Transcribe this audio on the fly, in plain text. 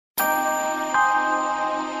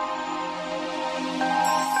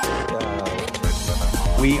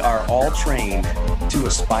We are all trained to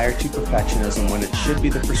aspire to perfectionism when it should be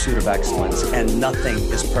the pursuit of excellence, and nothing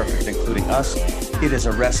is perfect, including us. It is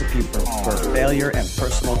a recipe for failure and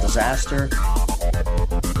personal disaster.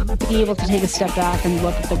 Be able to take a step back and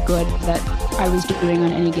look at the good that I was doing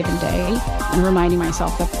on any given day and reminding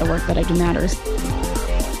myself that the work that I do matters.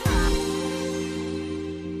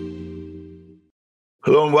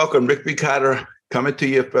 Hello and welcome. Rick B. Cotter coming to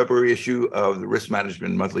you, February issue of the Risk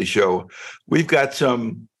Management Monthly Show. We've got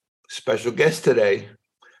some special guests today,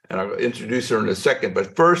 and I'll introduce her in a second.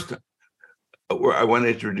 But first, I want to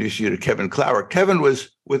introduce you to Kevin Clower. Kevin was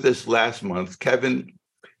with us last month. Kevin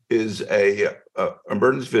is a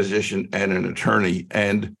emergency physician and an attorney,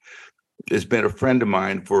 and has been a friend of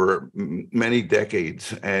mine for many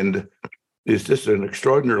decades, and is just an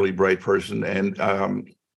extraordinarily bright person. And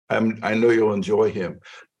I know you'll enjoy him.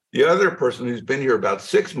 The other person who's been here about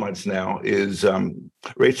 6 months now is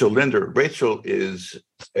Rachel Linder. Rachel is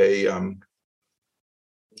a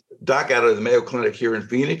doc out of the Mayo Clinic here in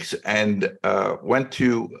Phoenix, and went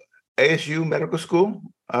to ASU Medical School.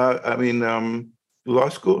 Law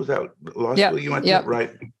school. Is that law school you went to?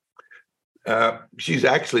 Right. She's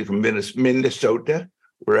actually from Minnesota,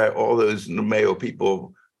 where all those Mayo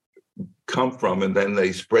people come from, and then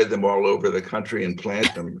they spread them all over the country and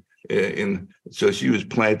plant them so she was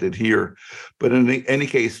planted here. But in any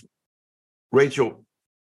case, Rachel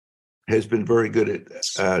has been very good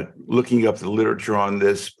at looking up the literature on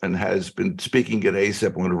this, and has been speaking at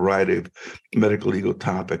ASAP on a variety of medical legal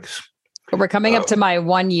topics. We're coming up to my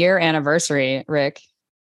 1 year anniversary, Rick.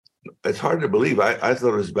 It's hard to believe. I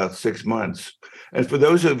thought it was about 6 months. And for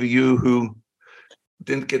those of you who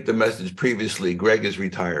didn't get the message previously, Greg is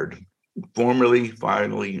retired. Finally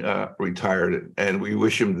retired, and we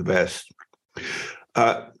wish him the best.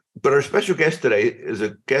 But our special guest today is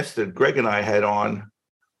a guest that Greg and I had on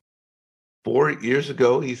 4 years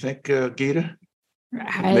ago. You think, Gita?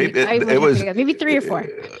 It was maybe 3 or 4.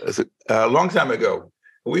 A long time ago.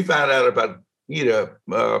 We found out about Gita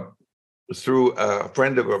through a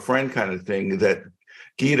friend of a friend kind of thing, that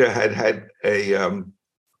Gita had a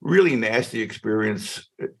really nasty experience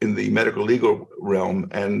in the medical legal realm,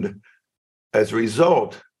 and as a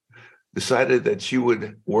result, decided that she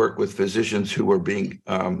would work with physicians who were being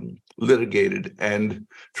litigated and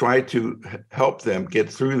try to help them get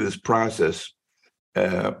through this process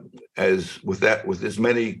with as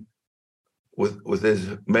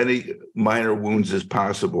many minor wounds as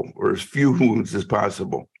possible, or as few wounds as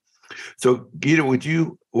possible. So, Gita, would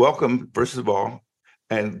you welcome, first of all,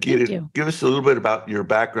 and Gita, give us a little bit about your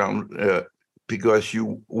background, because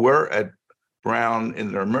you were at Brown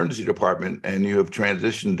in the emergency department, and you have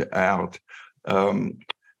transitioned out,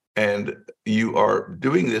 and you are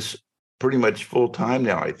doing this pretty much full time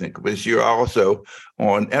now, I think, because you're also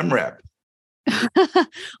on MRAP.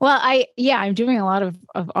 Well, I'm doing a lot of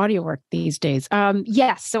audio work these days.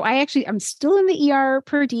 Yes. So I'm still in the ER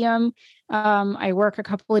per diem. I work a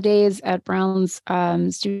couple of days at Brown's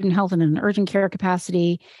student health in an urgent care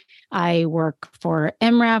capacity. I work for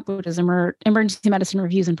MRAP, which is Emergency Medicine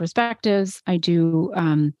Reviews and Perspectives. I do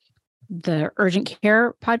the urgent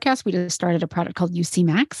care podcast. We just started a product called UC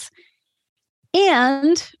Max.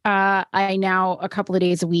 And I now, a couple of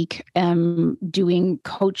days a week, am doing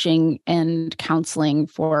coaching and counseling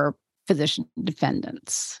for physician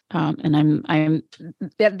defendants. And I'm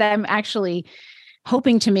actually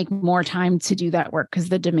hoping to make more time to do that work, because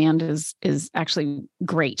the demand is actually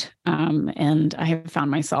great. And I have found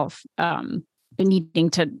myself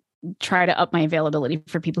needing to try to up my availability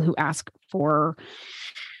for people who ask for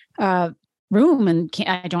room, and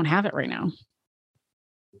I don't have it right now.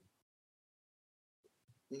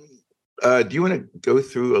 Do you want to go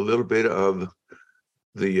through a little bit of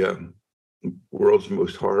the world's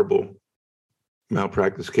most horrible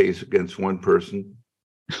malpractice case against one person,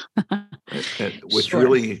 which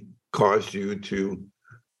really caused you to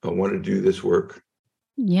want to do this work?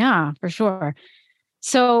 Yeah, for sure.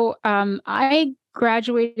 So I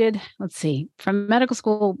graduated, from medical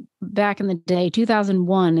school back in the day.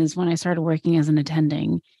 2001 is when I started working as an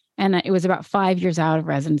attending, and it was about 5 years out of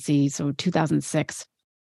residency. So 2006.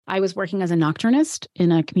 I was working as a nocturnist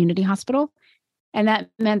in a community hospital, and that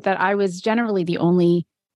meant that I was generally the only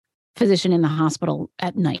physician in the hospital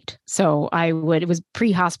at night. So it was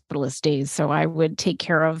pre-hospitalist days. So I would take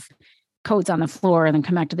care of codes on the floor and then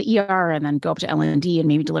come back to the ER and then go up to L&D and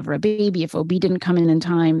maybe deliver a baby if OB didn't come in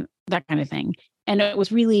time, that kind of thing. And it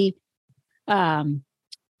was really,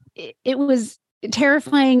 it was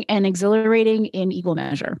terrifying and exhilarating in equal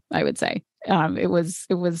measure, I would say. It was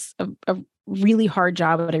a really hard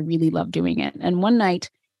job, but I really loved doing it. And one night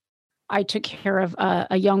I took care of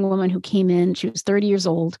a young woman who came in. She was 30 years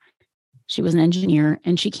old. She was an engineer,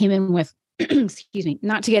 and she came in with, excuse me,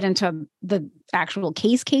 not to get into the actual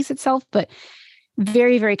case itself, but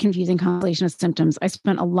very, very confusing constellation of symptoms. I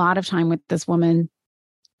spent a lot of time with this woman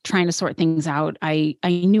trying to sort things out. I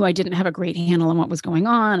knew I didn't have a great handle on what was going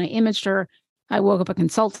on. I imaged her. I woke up a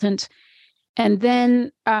consultant. And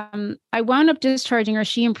then I wound up discharging her.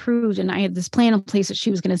 She improved, and I had this plan in place that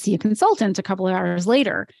she was going to see a consultant a couple of hours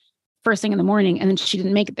later, first thing in the morning, and then she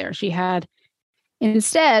didn't make it there. She had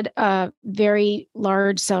instead a very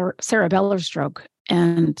large cerebellar stroke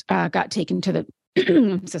and got taken to the,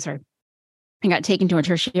 I'm so sorry, and got taken to a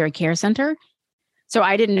tertiary care center. So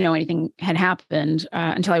I didn't know anything had happened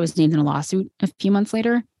until I was named in a lawsuit a few months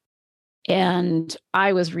later. And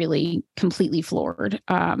I was really completely floored.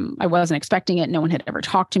 I wasn't expecting it. No one had ever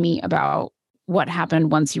talked to me about what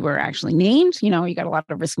happened once you were actually named. You know, you got a lot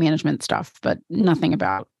of risk management stuff, but nothing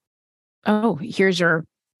about, oh, here's your,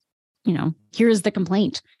 you know, here's the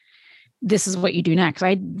complaint. This is what you do next. I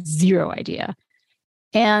had zero idea.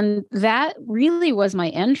 And that really was my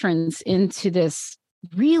entrance into this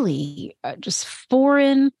really just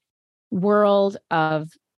foreign world of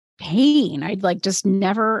pain. I'd like just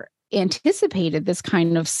never anticipated this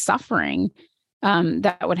kind of suffering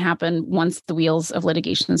that would happen once the wheels of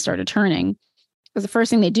litigation started turning. Because the first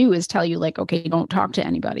thing they do is tell you, like, okay, don't talk to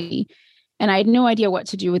anybody. And I had no idea what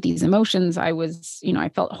to do with these emotions. I was, you know, I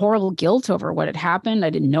felt horrible guilt over what had happened. I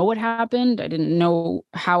didn't know what happened. I didn't know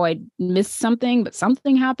how I'd missed something, but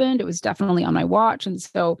something happened. It was definitely on my watch. And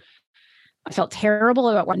so I felt terrible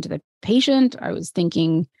about what happened to the patient. I was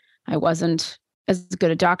thinking I wasn't as good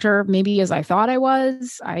a doctor maybe as I thought I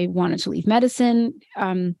was. I wanted to leave medicine.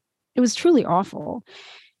 It was truly awful.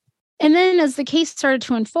 And then as the case started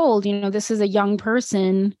to unfold, you know, this is a young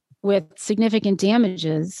person with significant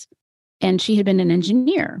damages, and she had been an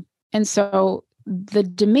engineer. And so the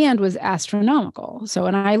demand was astronomical. So,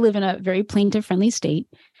 and I live in a very plaintiff-friendly state,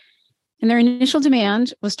 and their initial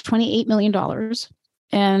demand was $28 million.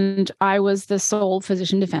 And I was the sole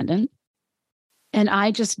physician defendant. And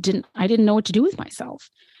I didn't know what to do with myself.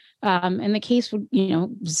 And the case would, you know,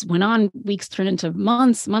 just went on. Weeks turned into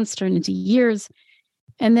months, months turned into years.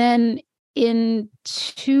 And then in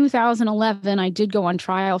 2011, I did go on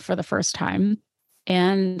trial for the first time.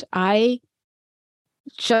 And I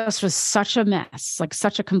just was such a mess, like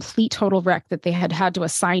such a complete total wreck, that they had to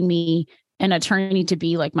assign me an attorney to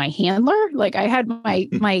be like my handler. Like I had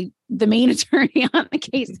the main attorney on the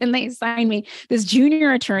case, and they assigned me this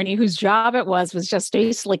junior attorney whose job it was just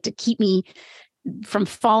basically like to keep me from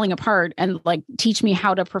falling apart and like teach me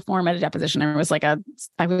how to perform at a deposition. I was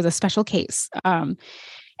a special case.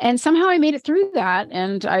 And somehow I made it through that,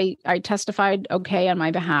 and I testified okay on my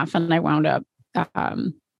behalf, and I wound up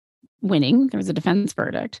winning. There was a defense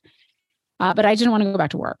verdict, but I didn't want to go back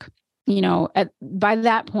to work. You know, by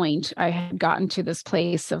that point, I had gotten to this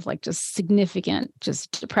place of like just significant,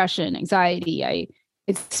 just depression, anxiety.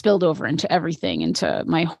 It spilled over into everything, into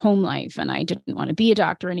my home life, and I didn't want to be a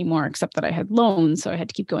doctor anymore, except that I had loans, so I had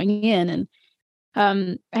to keep going in,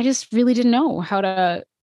 and I just really didn't know how to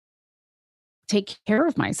take care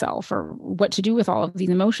of myself or what to do with all of these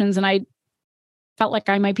emotions. And I felt like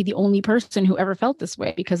I might be the only person who ever felt this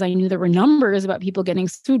way, because I knew there were numbers about people getting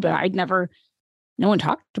sued, but no one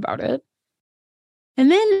talked about it.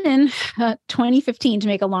 And then in 2015, to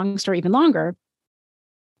make a long story even longer,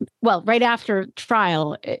 well, right after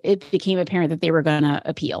trial, it became apparent that they were going to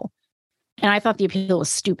appeal. And I thought the appeal was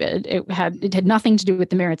stupid. It had nothing to do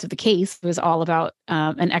with the merits of the case. It was all about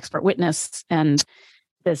an expert witness and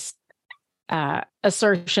this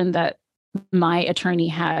assertion that my attorney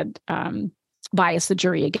had biased the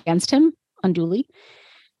jury against him unduly.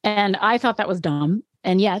 And I thought that was dumb.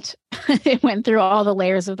 And yet it went through all the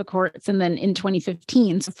layers of the courts. And then in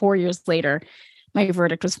 2015, so 4 years later, my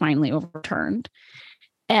verdict was finally overturned.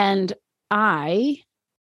 And I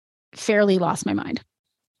fairly lost my mind.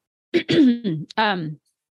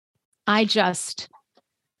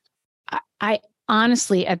 I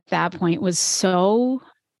honestly, at that point, was so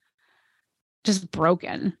just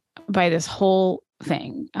broken by this whole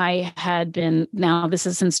thing. I had been, now this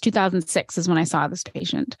is since 2006 is when I saw this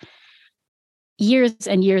patient. Years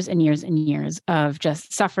and years and years and years of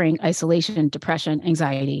just suffering, isolation, depression,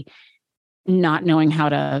 anxiety, not knowing how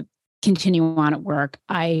to continue on at work.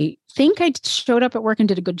 I think I showed up at work and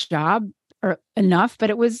did a good job or enough, but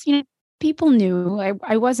it was, you know, people knew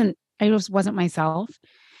I just wasn't myself.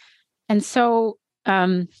 And so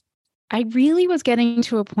I really was getting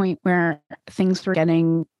to a point where things were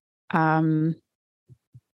getting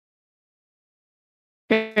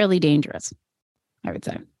fairly dangerous, I would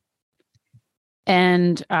say.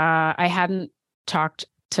 And I hadn't talked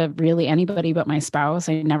to really anybody but my spouse.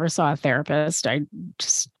 I never saw a therapist. I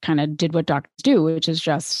just kind of did what doctors do, which is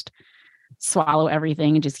just swallow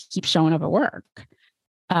everything and just keep showing up at work.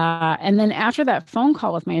 And then after that phone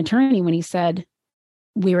call with my attorney, when he said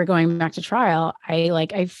we were going back to trial,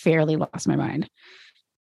 I fairly lost my mind.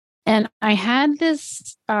 And I had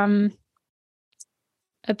this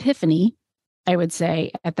epiphany, I would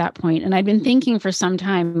say, at that point. And I'd been thinking for some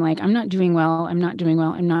time, like, I'm not doing well. I'm not doing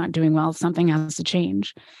well. I'm not doing well. Something has to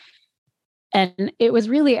change. And it was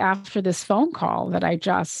really after this phone call that I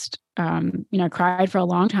just, cried for a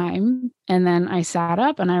long time. And then I sat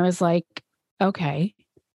up and I was like, okay,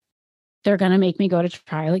 they're going to make me go to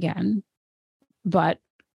trial again. But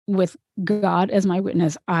with God as my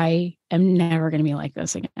witness, I am never going to be like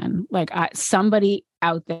this again. Like, somebody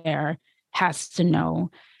out there has to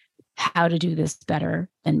know how to do this better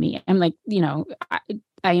than me. I'm like,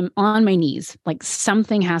 I am on my knees. Like,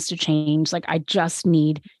 something has to change. Like, I just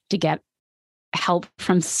need to get help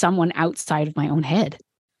from someone outside of my own head.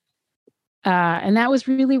 And that was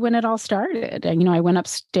really when it all started. And, I went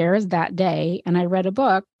upstairs that day and I read a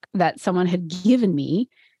book that someone had given me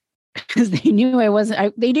because they knew I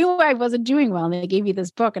wasn't doing well. And they gave me this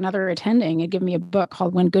book. Another attending had given me a book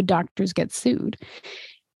called When Good Doctors Get Sued.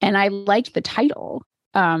 And I liked the title.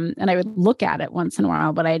 And I would look at it once in a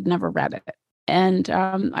while, but I had never read it. And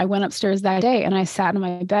I went upstairs that day and I sat in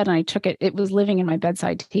my bed and I took it. It was living in my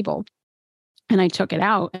bedside table. And I took it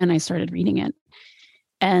out and I started reading it.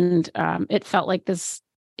 And it felt like this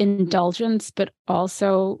indulgence, but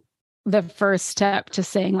also the first step to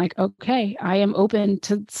saying, like, okay, I am open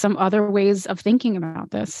to some other ways of thinking about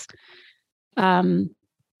this. And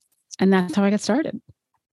that's how I got started.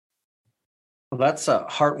 Well, that's a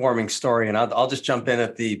heartwarming story. And I'll just jump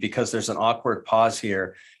in because there's an awkward pause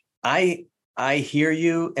here. I hear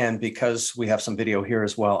you. And because we have some video here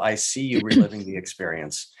as well, I see you reliving the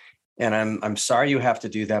experience. And I'm sorry you have to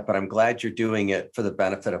do that, but I'm glad you're doing it for the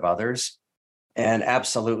benefit of others. And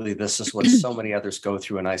absolutely, this is what so many others go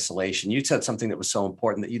through in isolation. You said something that was so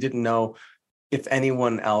important, that you didn't know if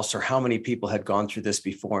anyone else or how many people had gone through this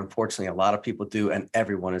before. Unfortunately, a lot of people do, and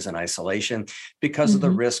everyone is in isolation because of the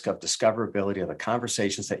risk of discoverability of the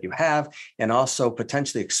conversations that you have, and also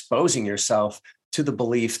potentially exposing yourself to the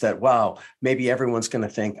belief that, wow, maybe everyone's going to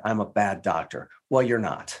think I'm a bad doctor. Well, you're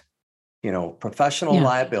not. Professional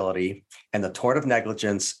liability and the tort of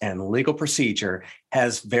negligence and legal procedure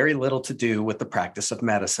has very little to do with the practice of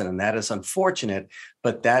medicine. And that is unfortunate,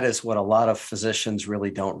 but that is what a lot of physicians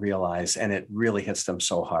really don't realize. And it really hits them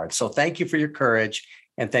so hard. So thank you for your courage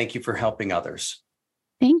and thank you for helping others.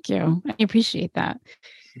 Thank you. I appreciate that.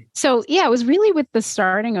 So it was really with the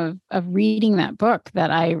starting of reading that book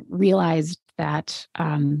that I realized that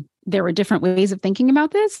there were different ways of thinking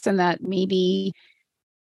about this, and that maybe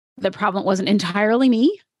the problem wasn't entirely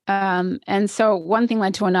me. And so one thing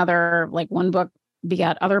led to another, like one book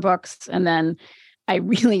begat other books. And then I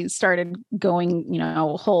really started going,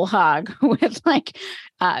 whole hog with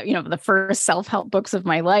the first self-help books of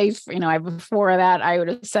my life. Before that, I would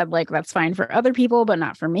have said, like, that's fine for other people, but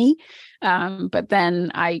not for me. But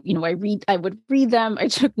then I would read them. I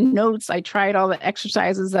took notes. I tried all the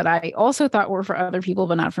exercises that I also thought were for other people,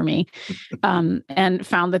 but not for me. And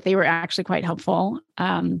found that they were actually quite helpful.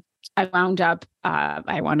 I wound up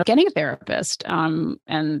getting a therapist.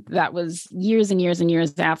 And that was years and years and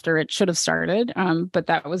years after it should have started. But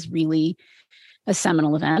that was really a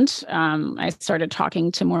seminal event. I started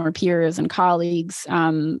talking to more peers and colleagues.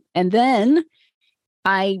 And then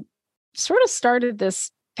I sort of started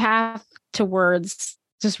this path towards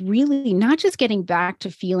just really not just getting back to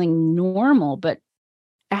feeling normal, but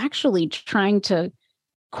actually trying to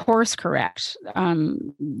course correct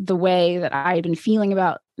the way that I had been feeling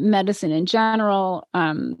about medicine in general,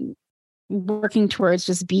 working towards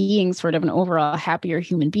just being sort of an overall happier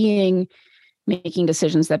human being, making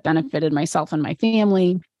decisions that benefited myself and my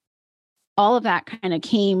family. All of that kind of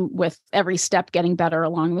came with every step getting better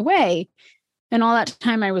along the way. And all that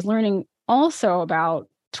time I was learning also about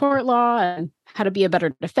tort law and how to be a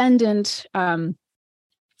better defendant,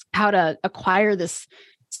 how to acquire this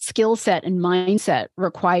skill set and mindset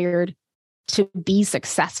required to be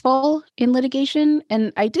successful in litigation.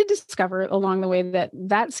 And I did discover along the way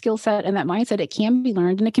that skill set and that mindset, it can be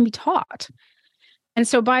learned and it can be taught. And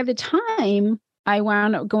so by the time I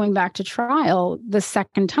wound up going back to trial the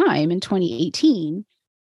second time in 2018,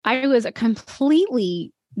 I was a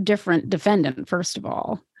completely different defendant, first of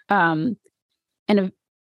all, and a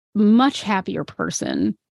much happier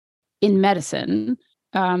person in medicine.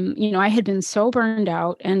 I had been so burned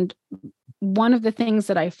out. And one of the things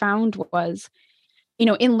that I found was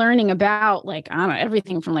in learning about like, I don't know,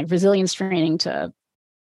 everything from like resilience training to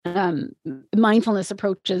mindfulness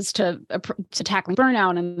approaches to tackling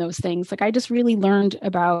burnout and those things. Like I just really learned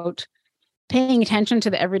about paying attention to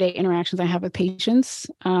the everyday interactions I have with patients,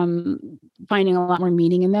 finding a lot more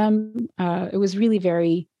meaning in them. It was really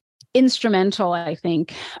very instrumental, I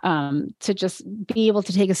think, to just be able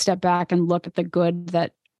to take a step back and look at the good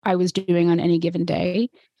that I was doing on any given day,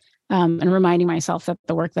 and reminding myself that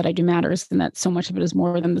the work that I do matters and that so much of it is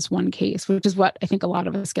more than this one case, which is what I think a lot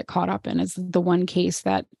of us get caught up in, is the one case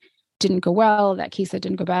that didn't go well, that case that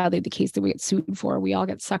didn't go badly, the case that we get sued for. We all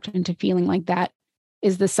get sucked into feeling like that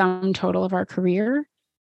is the sum total of our career.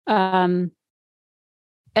 And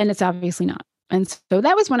it's obviously not. And so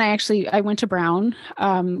that was when I went to Brown,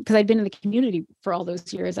 because I'd been in the community for all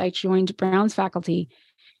those years. I joined Brown's faculty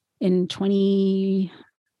in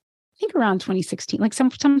around 2016, like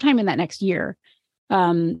sometime in that next year.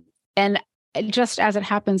 And just as it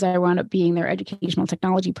happens, I wound up being their educational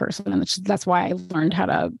technology person. And that's why I learned how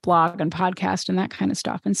to blog and podcast and that kind of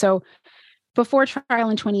stuff. And so before trial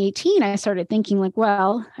in 2018, I started thinking like,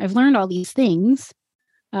 well, I've learned all these things.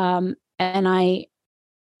 And I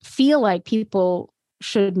feel like people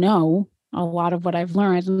should know a lot of what I've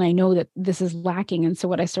learned. And I know that this is lacking. And so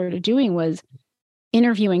what I started doing was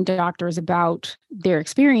interviewing doctors about their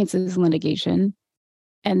experiences in litigation,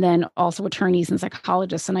 and then also attorneys and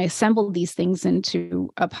psychologists. And I assembled these things into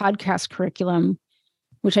a podcast curriculum,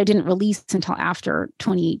 which I didn't release until after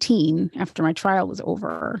 2018, after my trial was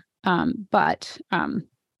over. But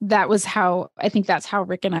that was I think that's how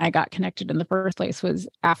Rick and I got connected in the first place, was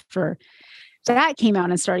after that came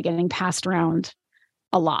out and started getting passed around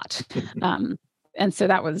a lot. And so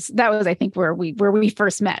that was, I think, where we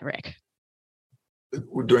first met, Rick.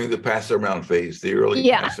 During the pass around phase, the early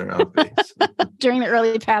pass around phase. During the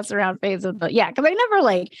early pass around phase of because I never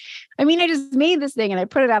I just made this thing and I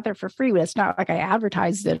put it out there for free, but it's not like I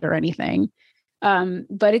advertised it or anything.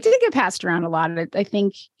 But it did get passed around a lot. I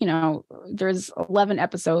think, there's 11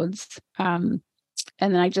 episodes. And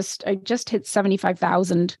then I just hit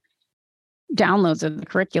 75,000 downloads of the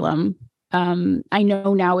curriculum. I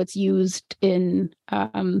know now it's used in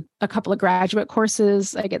a couple of graduate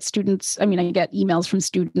courses. I get emails from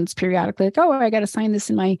students periodically like, oh, I got to sign this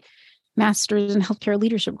in my master's in healthcare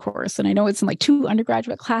leadership course. And I know it's in like 2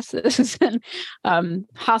 undergraduate classes. And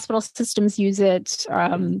hospital systems use it.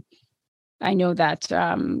 I know that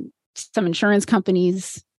some insurance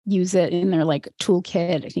companies use it in their like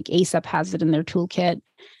toolkit. I think ASAP has it in their toolkit.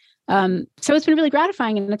 So it's been really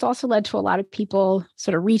gratifying. And it's also led to a lot of people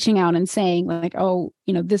sort of reaching out and saying like, oh,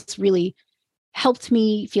 this really helped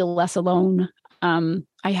me feel less alone.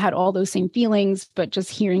 I had all those same feelings, but just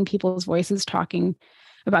hearing people's voices talking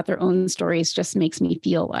about their own stories just makes me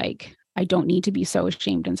feel like I don't need to be so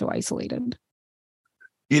ashamed and so isolated.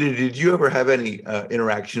 Ida, did you ever have any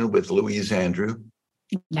interaction with Louise Andrew?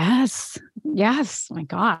 Yes. My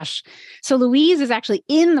gosh. So Louise is actually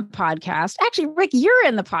in the podcast. Actually, Rick, you're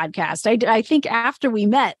in the podcast. I think after we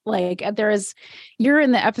met, like you're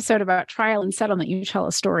in the episode about trial and settlement. You tell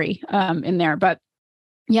a story in there. But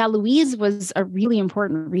yeah, Louise was a really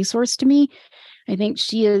important resource to me. I think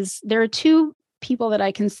there are 2 people that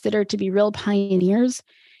I consider to be real pioneers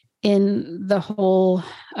in the whole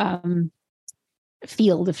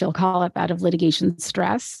field, if you'll call it that, of litigation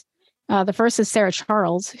stress. The first is Sarah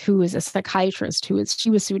Charles, who is a psychiatrist she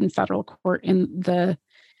was sued in federal court in the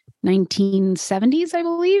 1970s, I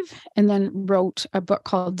believe, and then wrote a book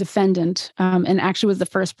called Defendant, and actually was the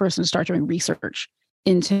first person to start doing research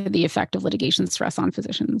into the effect of litigation stress on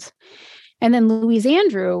physicians. And then Louise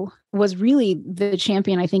Andrew was really the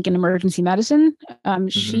champion, I think, in emergency medicine.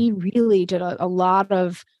 She really did a lot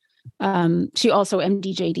of she also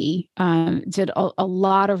MDJD, did a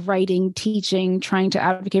lot of writing, teaching, trying to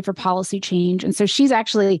advocate for policy change. And so she's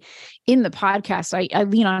actually in the podcast. I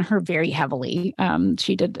lean on her very heavily.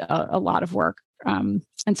 She did a lot of work. And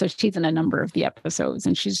so she's in a number of the episodes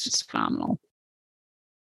and she's just phenomenal.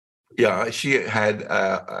 Yeah, she had,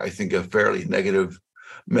 I think, a fairly negative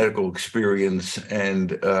medical experience,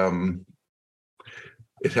 and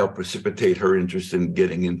it helped precipitate her interest in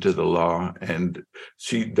getting into the law. And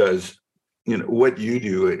she does, what you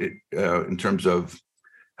do in terms of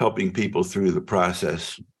helping people through the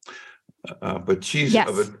process. But she's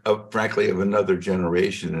frankly of another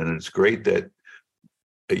generation, and it's great that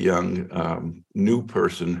a young new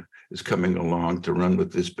person is coming along to run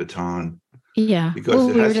with this baton. Yeah,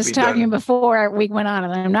 because we were just talking before we went on,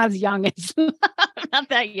 and I'm not as young as I'm not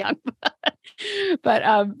that young,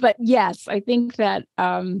 but yes, I think that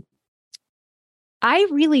I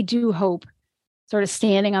really do hope sort of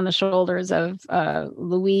standing on the shoulders of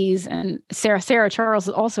Louise and Sarah. Sarah Charles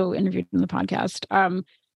is also interviewed in the podcast.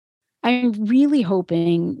 I'm really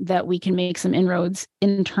hoping that we can make some inroads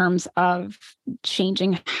in terms of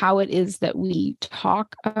changing how it is that we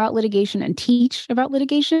talk about litigation and teach about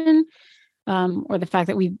litigation, or the fact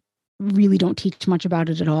that we really don't teach much about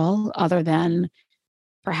it at all, other than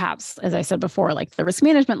perhaps, as I said before, like the risk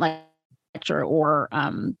management lecture, or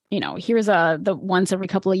here's the once every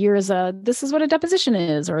couple of years, this is what a deposition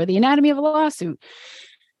is, or the anatomy of a lawsuit.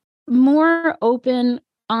 More open,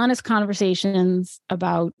 honest conversations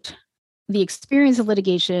about the experience of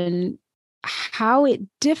litigation, how it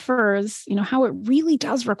differs, how it really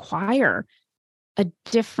does require a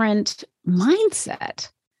different mindset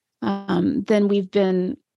than we've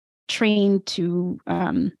been trained to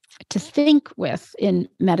think with in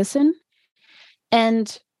medicine.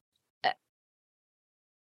 And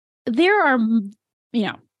there are,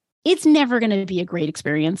 it's never going to be a great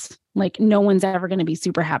experience. Like, no one's ever going to be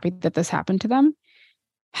super happy that this happened to them.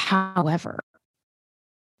 However,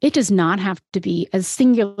 it does not have to be as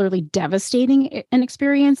singularly devastating an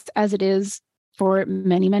experience as it is for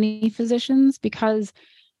many, many physicians, because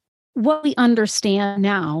what we understand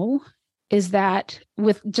now is that,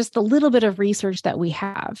 with just the little bit of research that we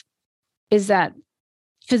have, is that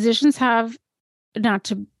physicians have, not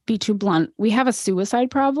to be too blunt, we have a suicide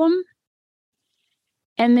problem.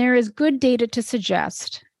 And there is good data to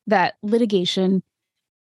suggest that litigation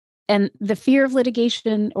and the fear of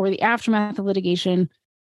litigation or the aftermath of litigation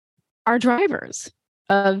are drivers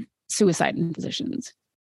of suicide in physicians.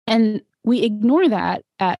 And we ignore that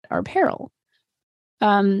at our peril.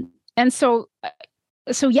 And so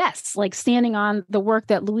yes, like standing on the work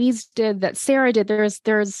that Louise did, that Sarah did,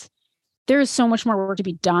 there's so much more work to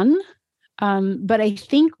be done. But I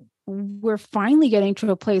think we're finally getting to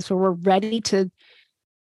a place where we're ready to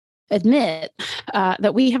admit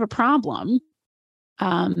that we have a problem,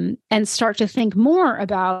 and start to think more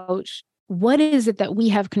about what is it that we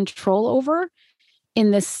have control over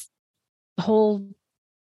in this whole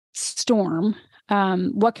storm.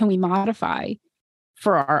 What can we modify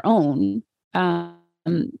for our own?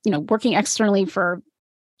 Working externally for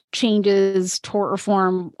changes, tort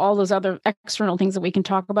reform, all those other external things that we can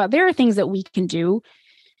talk about. There are things that we can do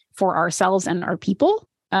for ourselves and our people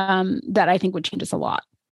that I think would change us a lot.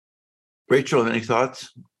 Rachel, any thoughts?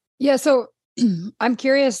 Yeah, so I'm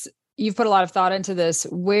curious, you've put a lot of thought into this,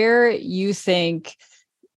 where you think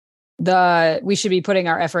we should be putting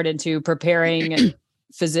our effort into preparing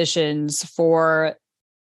physicians for,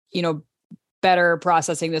 better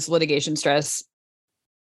processing this litigation stress,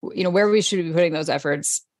 where we should be putting those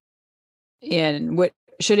efforts in. What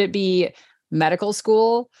should it be? Medical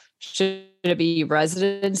school? Should it be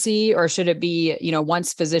residency? Or should it be,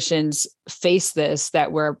 once physicians face this,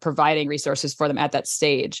 that we're providing resources for them at that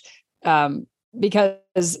stage?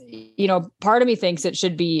 Because, part of me thinks it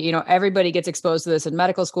should be, everybody gets exposed to this in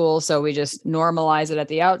medical school. So we just normalize it at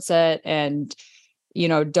the outset and,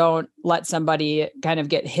 don't let somebody kind of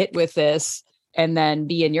get hit with this and then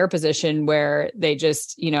be in your position where they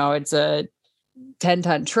just, it's a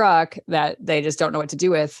 10-ton truck that they just don't know what to do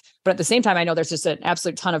with. But at the same time, I know there's just an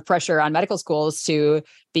absolute ton of pressure on medical schools to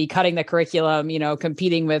be cutting the curriculum,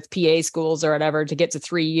 competing with PA schools or whatever to get to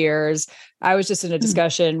 3 years. I was just in a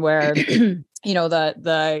discussion where,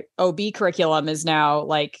 the OB curriculum is now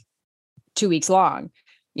like 2 weeks long.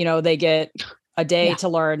 They get a day to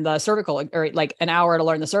learn the cervical, or like an hour to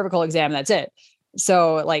learn the cervical exam. That's it.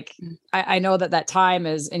 So like, I know that time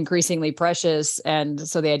is increasingly precious. And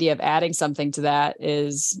so the idea of adding something to that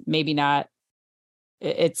is maybe not,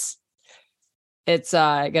 it's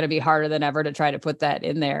going to be harder than ever to try to put that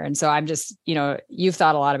in there. And so I'm just, you've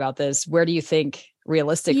thought a lot about this. Where do you think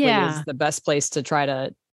realistically is the best place to try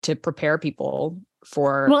to prepare people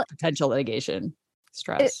for potential litigation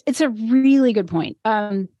stress? It's a really good point.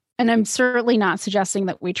 And I'm certainly not suggesting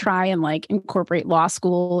that we try and like incorporate law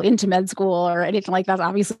school into med school or anything like that. That's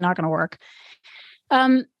obviously not going to work.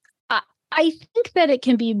 I think that it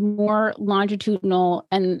can be more longitudinal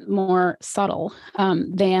and more subtle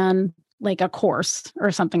than like a course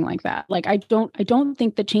or something like that. Like I don't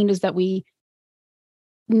think the changes that we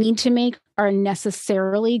need to make are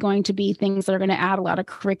necessarily going to be things that are going to add a lot of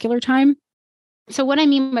curricular time. So what I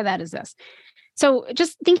mean by that is this. So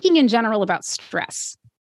just thinking in general about stress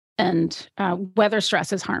and whether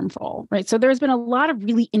stress is harmful, right? So there's been a lot of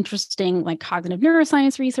really interesting like cognitive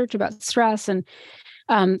neuroscience research about stress. And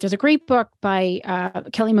there's a great book by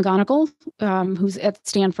Kelly McGonigal, who's at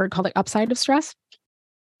Stanford, called The Upside of Stress.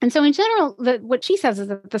 And so in general, what she says is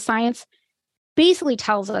that the science basically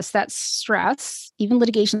tells us that stress, even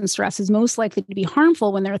litigation stress, is most likely to be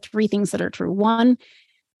harmful when there are three things that are true. One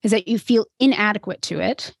is that you feel inadequate to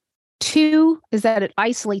it. Two is that it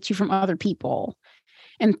isolates you from other people.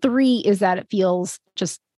 And three is that it feels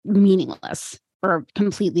just meaningless or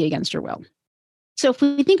completely against your will. So if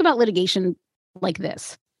we think about litigation like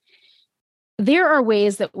this, there are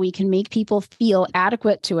ways that we can make people feel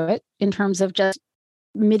adequate to it in terms of just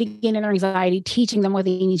mitigating their anxiety, teaching them what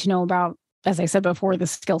they need to know about, as I said before, the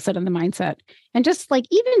skill set and the mindset, and just like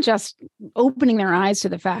even just opening their eyes to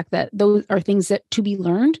the fact that those are things that to be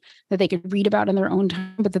learned, that they could read about in their own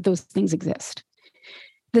time, but that those things exist.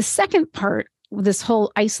 The second part, this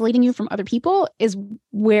whole isolating you from other people, is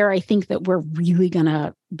where I think that we're really going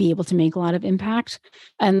to be able to make a lot of impact.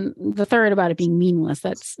 And the third about it being meaningless,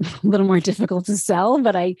 that's a little more difficult to sell.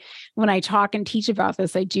 But when I talk and teach about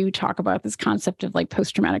this, I do talk about this concept of like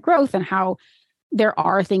post-traumatic growth and how there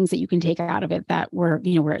are things that you can take out of it that where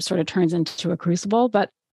it sort of turns into a crucible. But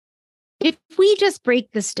if we just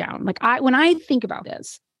break this down, like when I think about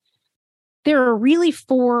this, there are really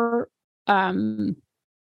four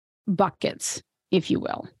buckets, if you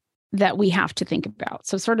will, that we have to think about.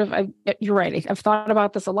 So sort of, you're right. I've thought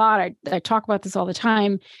about this a lot. I talk about this all the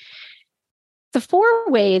time. The four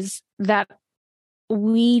ways that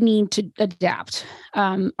we need to adapt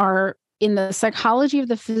are in the psychology of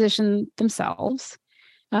the physician themselves,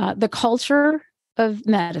 the culture of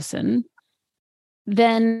medicine,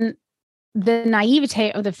 then the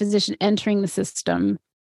naivete of the physician entering the system,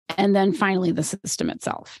 and then finally the system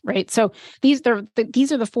itself, right? So these are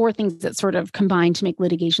the four things that sort of combine to make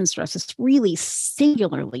litigation stress this really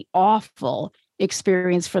singularly awful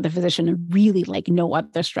experience for the physician and really like no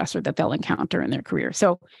other stressor that they'll encounter in their career.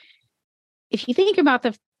 So if you think about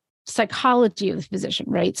the psychology of the physician,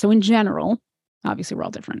 right? So in general, obviously we're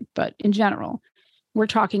all different, but in general, we're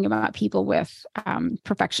talking about people with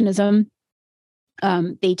perfectionism.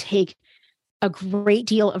 They take a great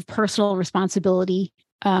deal of personal responsibility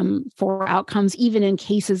for outcomes, even in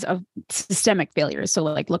cases of systemic failures. So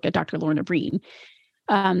like, look at Dr. Lorna Breen.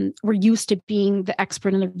 We're used to being the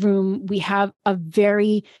expert in the room. We have a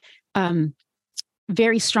very,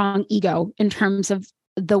 very strong ego in terms of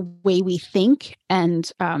the way we think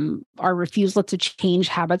and our refusal to change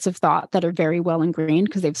habits of thought that are very well ingrained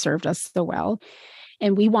because they've served us so well.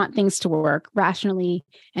 And we want things to work rationally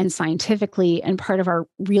and scientifically. And part of our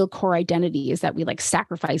real core identity is that we like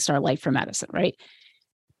sacrificed our life for medicine, right?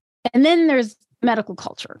 And then there's medical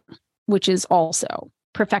culture, which is also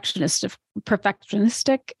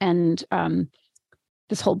perfectionistic and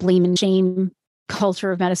this whole blame and shame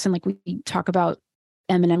culture of medicine. Like we talk about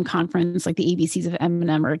M&M conference, like the ABCs of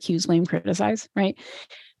M&M are accuse, blame, criticize, right?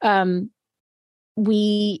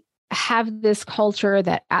 We have this culture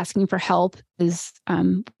that asking for help is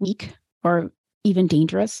weak or even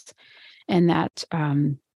dangerous, and that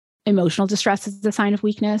emotional distress is a sign of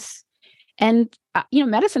weakness. And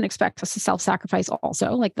medicine expects us to self-sacrifice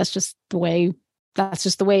also. Like that's just the way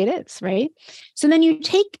it is, right? So then you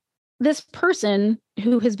take this person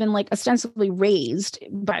who has been like ostensibly raised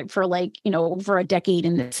for over a decade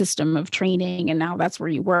in the system of training, and now that's where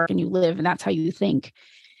you work and you live and that's how you think.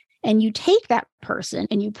 And you take that person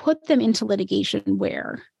and you put them into litigation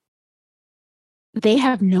where they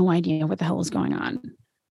have no idea what the hell is going on.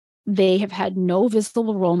 They have had no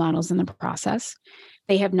visible role models in the process.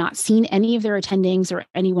 They have not seen any of their attendings or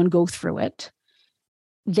anyone go through it.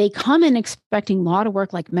 They come in expecting law to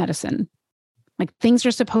work like medicine. Like things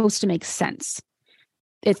are supposed to make sense.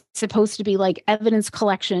 It's supposed to be like evidence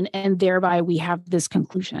collection, and thereby we have this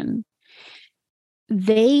conclusion.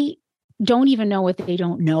 They don't even know what they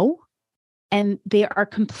don't know. And they are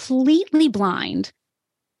completely blind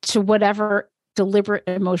to whatever deliberate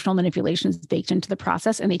emotional manipulation is baked into the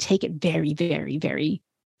process. And they take it very, very, very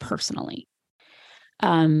personally.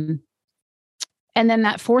 And then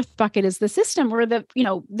that fourth bucket is the system where the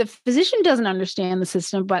physician doesn't understand the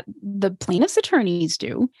system, but the plaintiff's attorneys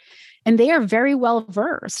do. And they are very well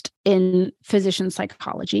versed in physician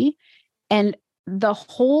psychology. And the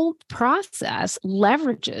whole process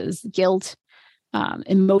leverages guilt,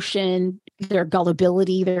 emotion, their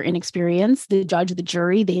gullibility, their inexperience. The judge, the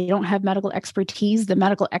jury, they don't have medical expertise. The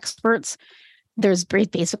medical experts, there's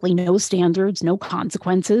basically no standards, no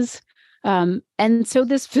consequences. And so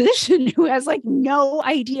this physician who has like no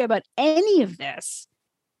idea about any of this,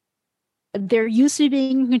 they're used to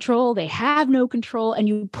being in control. They have no control. And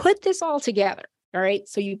you put this all together. All right.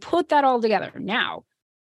 So you put that all together. Now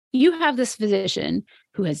you have this physician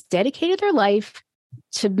who has dedicated their life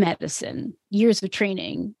to medicine, years of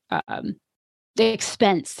training, the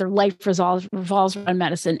expense, their life revolves around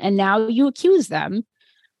medicine. And now you accuse them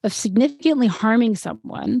of significantly harming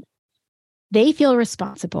someone, they feel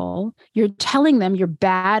responsible. You're telling them you're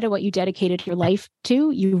bad at what you dedicated your life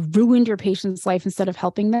to. You ruined your patient's life instead of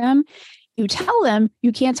helping them. You tell them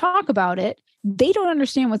you can't talk about it. They don't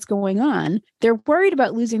understand what's going on. They're worried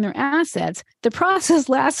about losing their assets. The process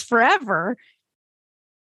lasts forever.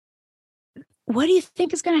 What do you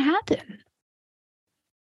think is going to happen?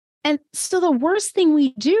 And so the worst thing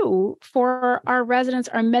we do for our residents,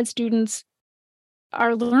 our med students,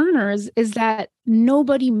 our learners is that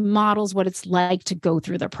nobody models what it's like to go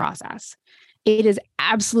through the process. It is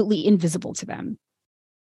absolutely invisible to them.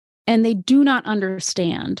 And they do not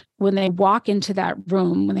understand when they walk into that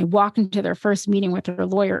room, when they walk into their first meeting with their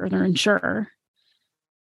lawyer or their insurer,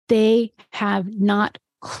 they have not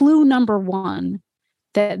clue number one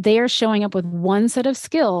that they are showing up with one set of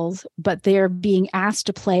skills, but they're being asked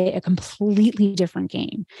to play a completely different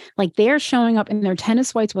game. Like they're showing up in their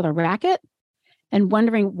tennis whites with a racket and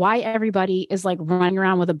wondering why everybody is like running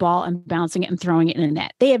around with a ball and bouncing it and throwing it in a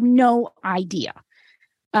net. They have no idea.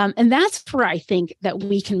 And that's where I think that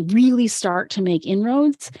we can really start to make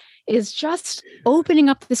inroads, is just opening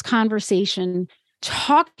up this conversation,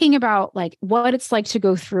 talking about like what it's like to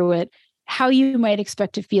go through it, how you might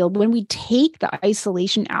expect to feel. When we take the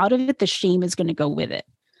isolation out of it, the shame is going to go with it.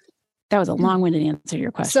 That was a long-winded answer to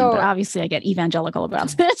your question, but obviously I get evangelical about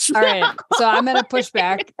this. All right. So I'm going to push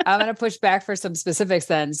back. I'm going to push back for some specifics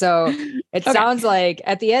then. So it sounds like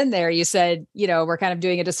at the end there, you said, we're kind of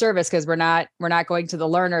doing a disservice because we're not going to the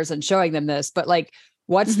learners and showing them this, but like,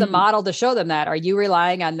 what's the model to show them that? Are you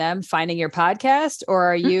relying on them finding your podcast, or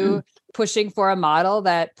are you pushing for a model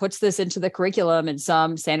that puts this into the curriculum in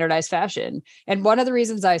some standardized fashion? And one of the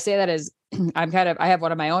reasons I say that is I have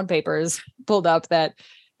one of my own papers pulled up that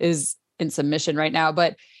is in submission right now.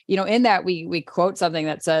 But, in that we quote something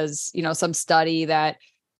that says, some study that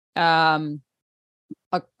 1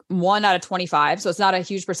 out of 25, so it's not a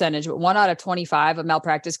huge percentage, but 1 out of 25 of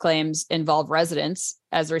malpractice claims involve residents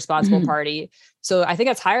as a responsible party. So I think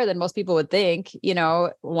that's higher than most people would think.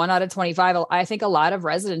 1 out of 25. I think a lot of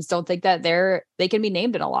residents don't think that they can be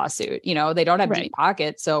named in a lawsuit. They don't have deep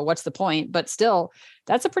pockets. So what's the point? But still,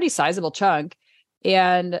 that's a pretty sizable chunk.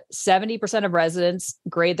 And 70% of residents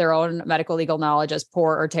grade their own medical legal knowledge as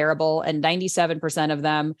poor or terrible. And 97% of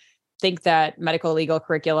them think that the medical legal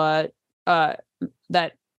curriculum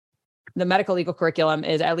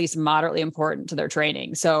is at least moderately important to their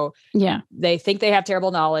training. So they think they have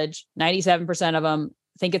terrible knowledge. 97% of them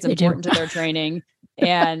think it's important to their training,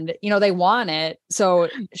 and, they want it. So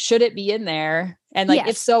should it be in there? And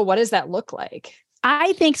if so, what does that look like?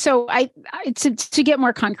 I think so. To get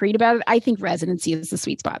more concrete about it, I think residency is the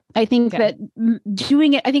sweet spot. I think that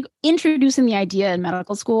introducing the idea in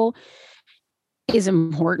medical school is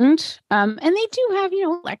important. And they do have,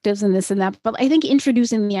 electives and this and that, but I think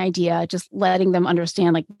introducing the idea, just letting them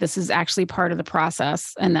understand like this is actually part of the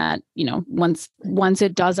process, and that, once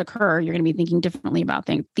it does occur, you're going to be thinking differently about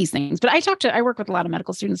these things. But I work with a lot of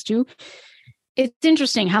medical students too. It's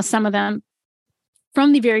interesting how some of them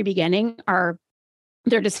from the very beginning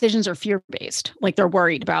their decisions are fear-based. Like they're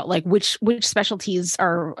worried about like which specialties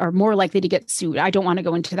are more likely to get sued. I don't want to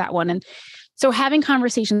go into that one. And so having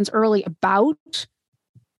conversations early about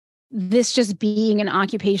this just being an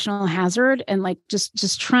occupational hazard, and like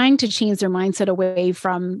just trying to change their mindset away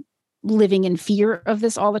from living in fear of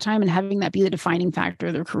this all the time and having that be the defining factor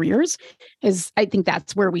of their careers I think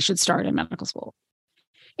that's where we should start in medical school.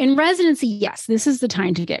 In residency, yes, this is the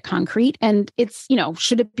time to get concrete. And it's,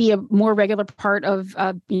 should it be a more regular part of,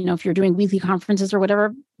 if you're doing weekly conferences or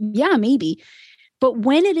whatever? Yeah, maybe. But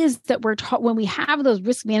when it is that when we have those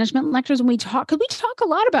risk management lectures, because we talk a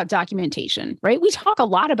lot about documentation, right? We talk a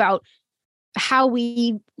lot about how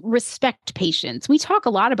we respect patients. We talk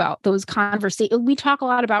a lot about those conversations. We talk a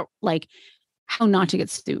lot about like how not to get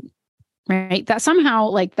sued. Right. That somehow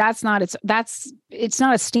like it's not a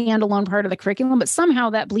standalone part of the curriculum, but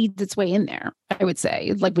somehow that bleeds its way in there, I would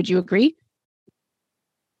say. Like, would you agree?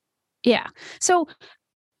 Yeah. So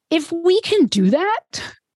if we can do that,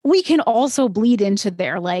 we can also bleed into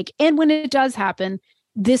there. Like, and when it does happen,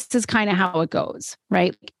 this is kind of how it goes,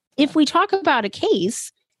 right? If we talk about a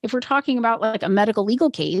case, if we're talking about like a medical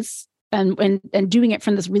legal case and doing it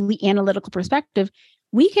from this really analytical perspective,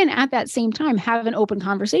 we can at that same time have an open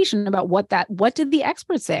conversation about what did the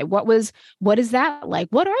experts say? What is that like?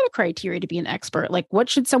 What are the criteria to be an expert? Like, what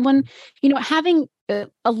should someone, having a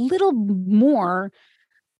little more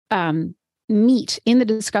meat in the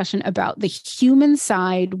discussion about the human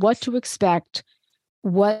side, what to expect,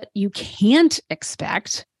 what you can't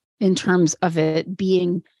expect in terms of it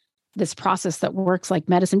being this process that works like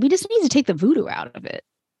medicine. We just need to take the voodoo out of it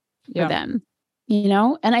for them.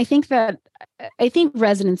 And I think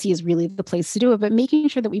residency is really the place to do it, but making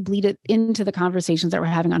sure that we bleed it into the conversations that we're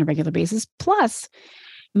having on a regular basis. Plus,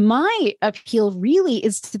 my appeal really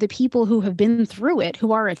is to the people who have been through it,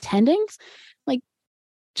 who are attending, like,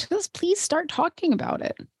 just please start talking about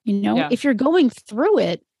it. If you're going through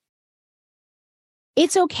it,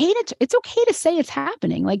 it's okay to say it's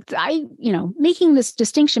happening. Like, making this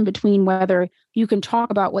distinction between whether you can talk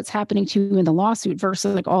about what's happening to you in the lawsuit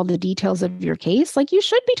versus like all the details of your case. Like, you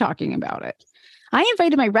should be talking about it. I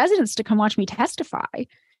invited my residents to come watch me testify.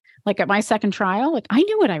 Like, at my second trial, like, I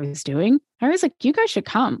knew what I was doing. I was like, you guys should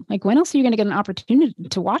come. Like, when else are you going to get an opportunity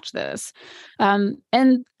to watch this? And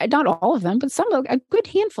not all of them, but a good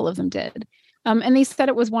handful of them did. And they said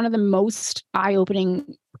it was one of the most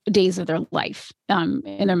eye-opening days of their life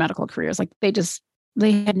in their medical careers. Like, they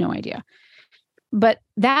had no idea. But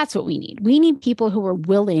that's what we need. We need people who are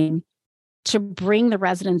willing to bring the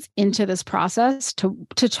residents into this process, to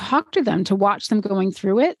talk to them, to watch them going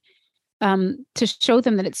through it, to show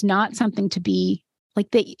them that it's not something to be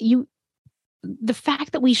like the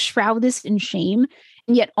fact that we shroud this in shame,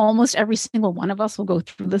 and yet almost every single one of us will go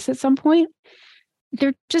through this at some point.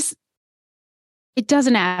 It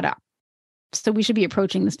doesn't add up. So we should be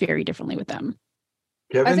approaching this very differently with them.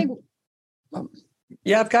 Kevin? I think.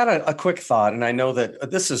 Yeah, I've got a quick thought, and I know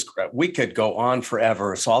that we could go on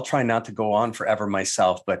forever, so I'll try not to go on forever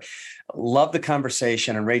myself, but love the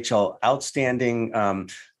conversation. And Rachel, outstanding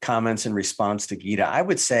comments in response to Geeta. I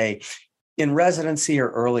would say in residency or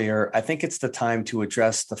earlier, I think it's the time to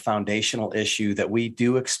address the foundational issue that we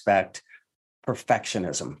do expect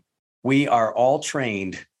perfectionism. We are all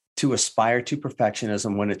trained to aspire to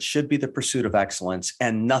perfectionism when it should be the pursuit of excellence,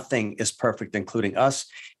 and nothing is perfect, including us.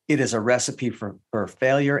 It is a recipe for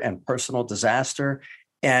failure and personal disaster.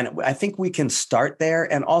 And I think we can start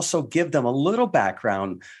there and also give them a little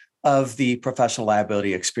background of the professional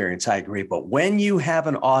liability experience. I agree. But when you have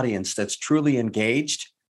an audience that's truly engaged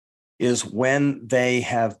is when they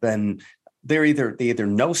either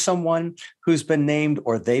know someone who's been named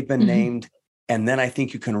or they've been named. And then I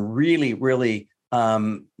think you can really, really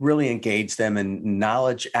engage them in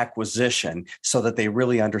knowledge acquisition so that they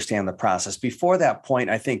really understand the process. Before that point,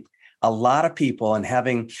 I think a lot of people, and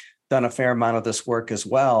having done a fair amount of this work as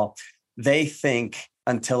well, they think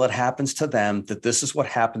until it happens to them that this is what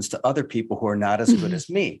happens to other people who are not as good as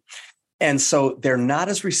me. And so they're not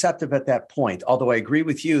as receptive at that point. Although I agree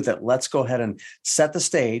with you that let's go ahead and set the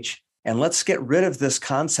stage and let's get rid of this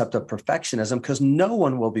concept of perfectionism, because no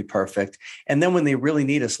one will be perfect. And then when they really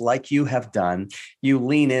need us, like you have done, you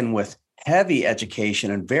lean in with heavy education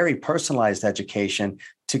and very personalized education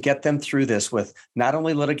to get them through this with not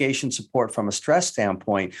only litigation support from a stress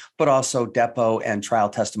standpoint, but also depo and trial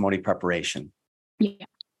testimony preparation.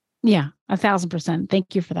 Yeah, 1,000%.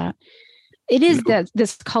 Thank you for that. It is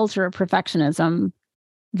this culture of perfectionism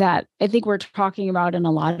that I think we're talking about in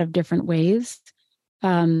a lot of different ways.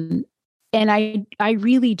 And I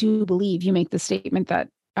really do believe you make the statement that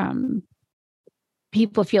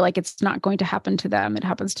people feel like it's not going to happen to them. It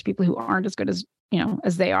happens to people who aren't as good as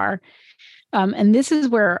they are. And this is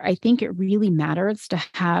where I think it really matters to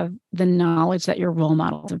have the knowledge that your role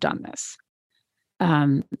models have done this.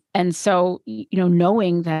 And so,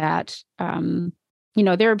 knowing that,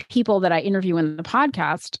 there are people that I interview in the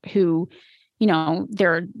podcast who,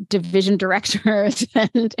 they're division directors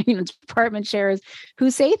and department chairs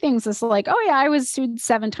who say things just like, oh yeah, I was sued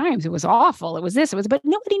 7 times. It was awful. It was this, but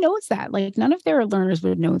nobody knows that. Like, none of their learners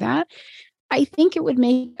would know that. I think it would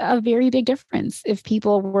make a very big difference if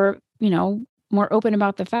people were, more open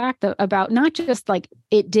about the fact that, about not just like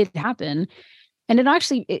it did happen. And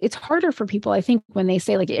it's harder for people, I think, when they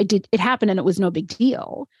say like it happened and it was no big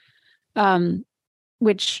deal.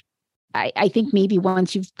 Which I think maybe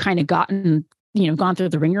once you've kind of gone through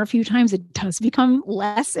the ringer a few times, it does become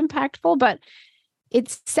less impactful, but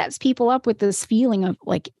it sets people up with this feeling of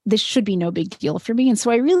like, this should be no big deal for me. And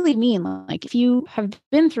so I really mean, like, if you have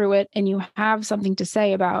been through it and you have something to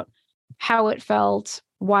say about how it felt,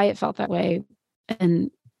 why it felt that way,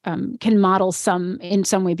 and can model in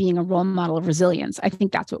some way being a role model of resilience, I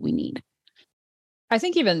think that's what we need. I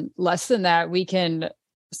think even less than that, we can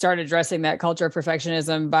start addressing that culture of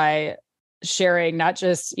perfectionism by sharing not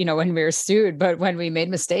just, when we were sued, but when we made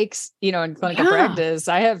mistakes, in clinical practice.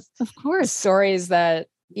 I have, of course, stories that,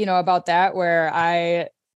 about that where I,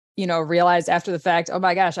 realized after the fact, oh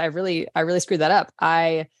my gosh, I really screwed that up.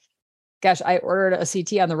 I ordered a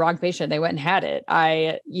CT on the wrong patient. They went and had it.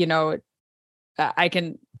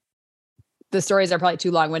 The stories are probably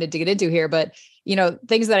too long-winded to get into here, but,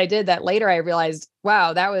 things that I did that later I realized,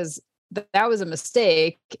 wow, that was a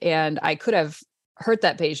mistake. And I could have hurt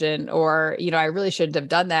that patient, or, I really shouldn't have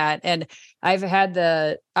done that. And I've had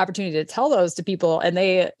the opportunity to tell those to people, and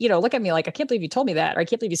they, look at me like, I can't believe you told me that, or I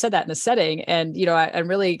can't believe you said that in a setting. And, I'm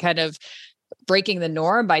really kind of breaking the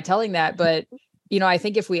norm by telling that. But, I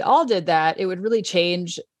think if we all did that, it would really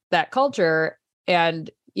change that culture and,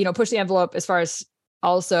 push the envelope as far as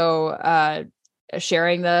also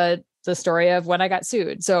sharing the story of when I got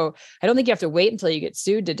sued. So I don't think you have to wait until you get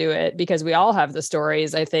sued to do it, because we all have the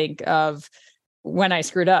stories, I think, of when I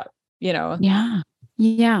screwed up, Yeah.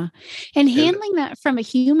 Yeah. And handling that from a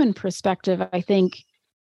human perspective, I think,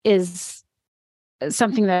 is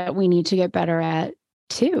something that we need to get better at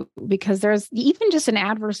too, because there's even just an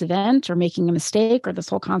adverse event or making a mistake, or this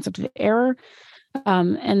whole concept of error.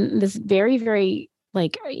 And this very, very,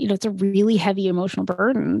 it's a really heavy emotional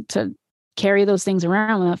burden to carry those things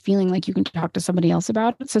around without feeling like you can talk to somebody else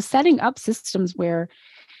about it. So setting up systems where,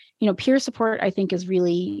 peer support, I think, is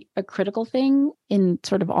really a critical thing in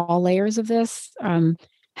sort of all layers of this.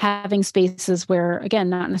 Having spaces where, again,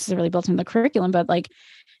 not necessarily built into the curriculum, but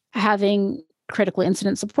having critical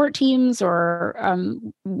incident support teams, or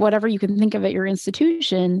whatever you can think of at your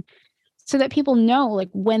institution, so that people know,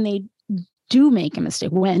 when they do make a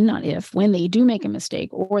mistake, when they do make a mistake,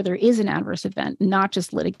 or there is an adverse event, not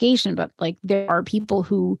just litigation, but there are people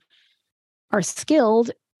who are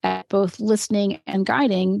skilled at both listening and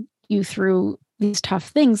guiding you through these tough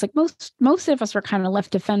things. Most of us are kind of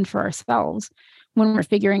left to fend for ourselves when we're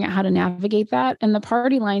figuring out how to navigate that. And the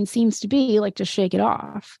party line seems to be to shake it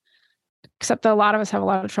off, except that a lot of us have a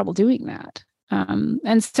lot of trouble doing that.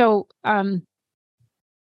 And so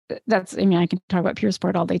that's, I can talk about peer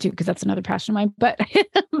support all day too, because that's another passion of mine, but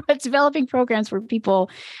developing programs where people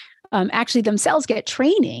actually themselves get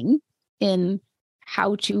training in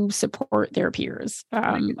how to support their peers.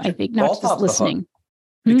 I think not just listening.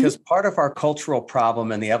 Because part of our cultural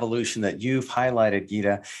problem and the evolution that you've highlighted,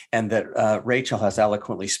 Gita, and that Rachel has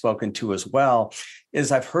eloquently spoken to as well,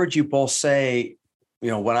 is I've heard you both say,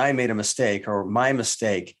 when I made a mistake or my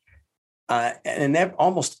mistake, and in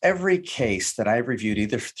almost every case that I've reviewed,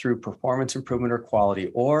 either through performance improvement or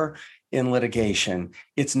quality or in litigation,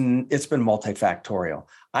 it's been multifactorial.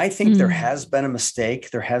 I think there has been a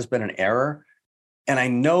mistake, there has been an error. And I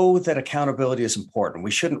know that accountability is important.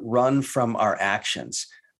 We shouldn't run from our actions,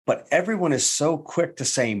 but everyone is so quick to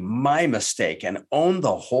say my mistake and own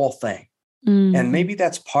the whole thing. And maybe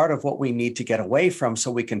that's part of what we need to get away from, so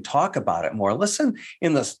we can talk about it more. Listen,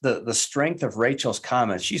 in the strength of Rachel's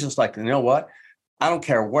comments, she's just like, you know what? I don't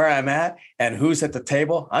care where I'm at and who's at the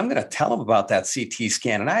table. I'm going to tell them about that CT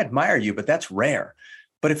scan. And I admire you, but that's rare.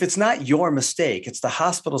 But if it's not your mistake, it's the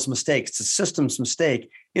hospital's mistake, it's the system's mistake,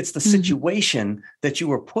 it's the situation that you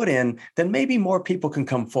were put in, then maybe more people can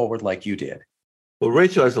come forward like you did. Well,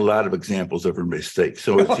 Rachel has a lot of examples of her mistakes,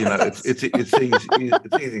 so it's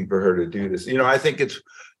easy for her to do this. I think it's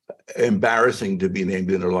embarrassing to be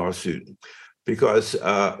named in a lawsuit, because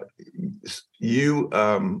you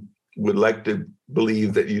would like to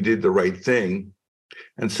believe that you did the right thing.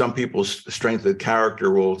 And some people's strength of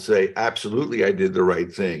character will say, absolutely, I did the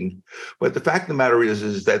right thing. But the fact of the matter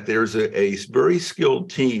is that there's a very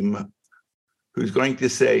skilled team who's going to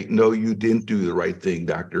say, no, you didn't do the right thing,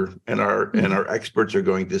 doctor. And our experts are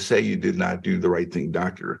going to say you did not do the right thing,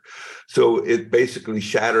 doctor. So it basically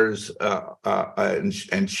shatters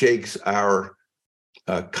and shakes our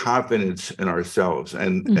confidence in ourselves.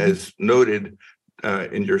 And as noted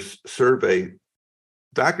in your survey,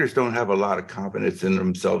 doctors don't have a lot of confidence in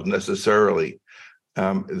themselves necessarily.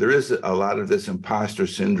 There is a lot of this imposter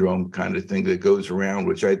syndrome kind of thing that goes around,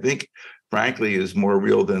 which I think, frankly, is more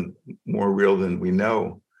real than we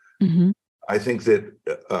know. I think that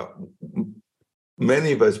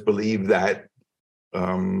many of us believe that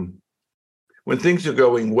when things are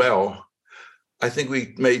going well, I think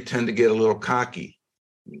we may tend to get a little cocky,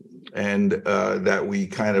 and that we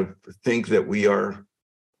kind of think that we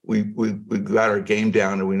got our game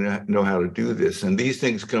down and we know how to do this. And these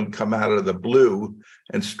things can come out of the blue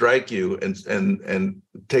and strike you and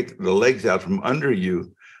take the legs out from under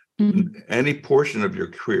you. Any portion of your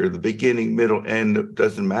career, the beginning, middle, end,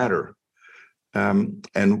 doesn't matter. And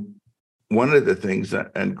one of the things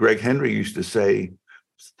that, and Greg Henry used to say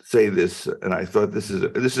this, and I thought this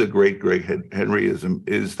is a great Greg Henryism,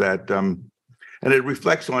 is that, and it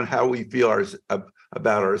reflects on how we feel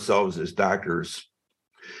about ourselves as doctors,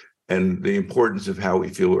 and the importance of how we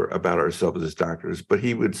feel about ourselves as doctors. But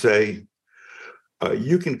he would say,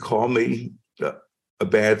 you can call me a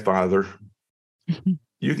bad father,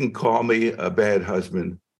 you can call me a bad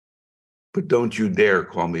husband, but don't you dare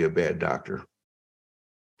call me a bad doctor.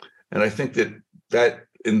 And I think that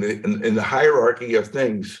in the hierarchy of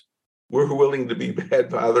things, we're willing to be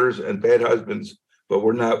bad fathers and bad husbands, but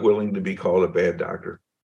we're not willing to be called a bad doctor.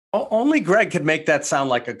 Only Greg could make that sound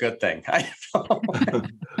like a good thing.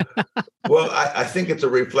 Well, I think it's a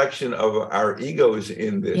reflection of our egos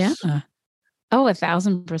in this. Yeah. Oh,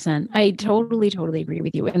 1,000%. I totally agree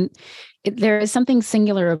with you. And there is something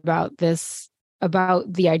singular about this,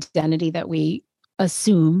 about the identity that we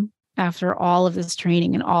assume after all of this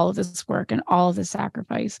training and all of this work and all of this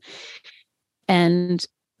sacrifice. And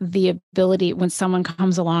the ability, when someone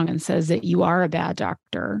comes along and says that you are a bad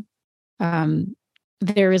doctor,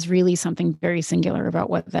 there is really something very singular about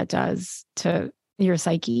what that does to your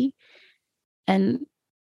psyche. And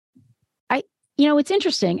it's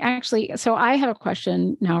interesting, actually. So I have a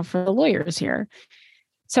question now for the lawyers here.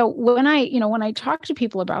 So when I talk to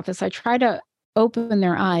people about this, I try to open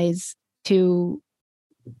their eyes to,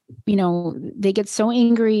 they get so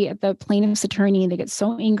angry at the plaintiff's attorney. They get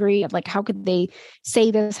so angry at, like, how could they say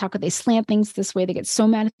this? How could they slant things this way? They get so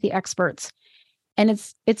mad at the experts. And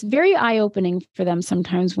it's very eye-opening for them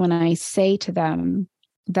sometimes when I say to them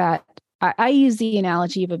that I use the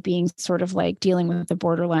analogy of it being sort of like dealing with a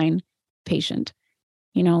borderline patient.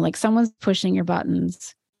 Like someone's pushing your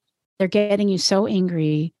buttons. They're getting you so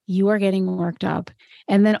angry. You are getting worked up.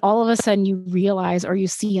 And then all of a sudden you realize, or you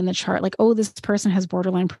see in the chart, like, oh, this person has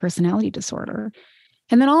borderline personality disorder.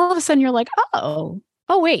 And then all of a sudden you're like, oh,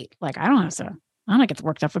 wait, like, I don't get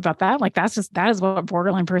worked up about that. Like, that is what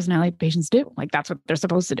borderline personality patients do. Like, that's what they're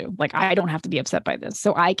supposed to do. Like, I don't have to be upset by this.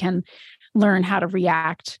 So I can learn how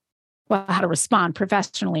to how to respond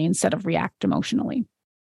professionally instead of react emotionally.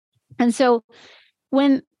 And so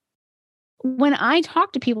when I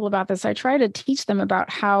talk to people about this, I try to teach them about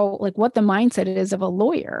how, like, what the mindset is of a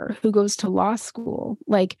lawyer who goes to law school.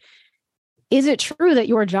 Like, is it true that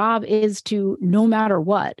your job is to, no matter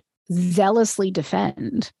what, zealously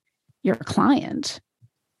defend your client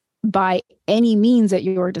by any means at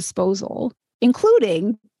your disposal,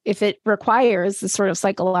 including if it requires the sort of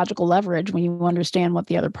psychological leverage when you understand what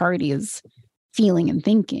the other party is feeling and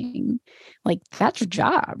thinking? Like, that's your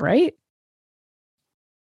job, right?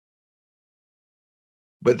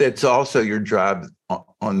 But that's also your job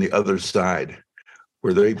on the other side,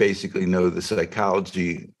 where they basically know the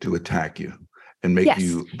psychology to attack you and make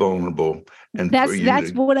you vulnerable. And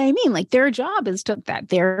that's what I mean. Like, their job is to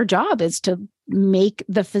make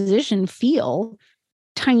the physician feel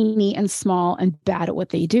tiny and small and bad at what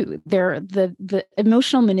they do. The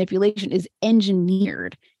emotional manipulation is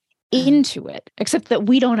engineered into it, except that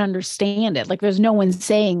we don't understand it. Like, there's no one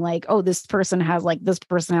saying, like, oh, this person has, like, this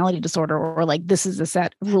personality disorder, or like, this is the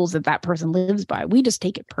set of rules that person lives by. We just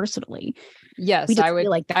take it personally. Yes, I would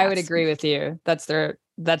agree with you. That's the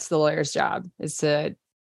lawyer's job, is to,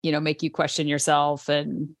 make you question yourself.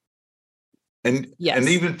 And yes. And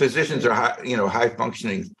even physicians are high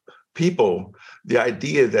functioning people. The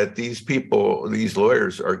idea that these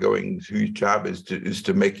lawyers are whose job is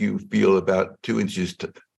to make you feel about 2 inches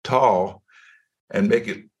tall and make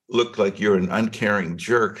it look like you're an uncaring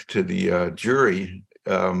jerk to the jury,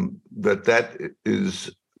 that's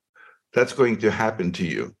going to happen to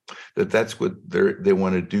you, that's what they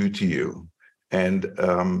want to do to you. And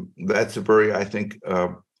that's a very, I think,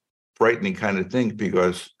 frightening kind of thing,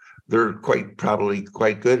 because they're probably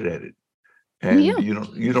quite good at it. And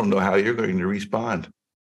you don't know how you're going to respond.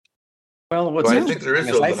 Well, I think there is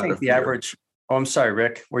the average. Oh, I'm sorry,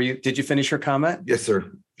 Rick. Did you finish your comment? Yes,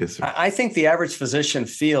 sir. I think the average physician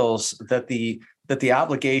feels that the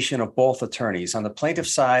obligation of both attorneys, on the plaintiff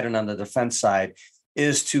side and on the defense side,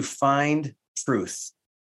 is to find truth.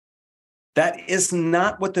 That is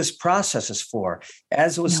not what this process is for.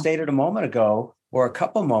 As was stated a moment ago, or a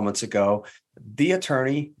couple moments ago, the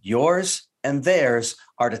attorney, yours and theirs,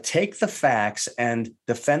 are to take the facts and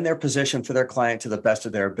defend their position for their client to the best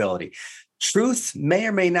of their ability. Truth may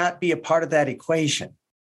or may not be a part of that equation.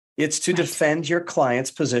 It's to defend your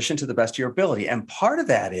client's position to the best of your ability. And part of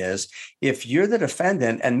that is, if you're the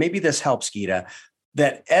defendant, and maybe this helps, Gita,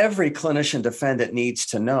 that every clinician defendant needs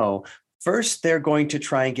to know, first, they're going to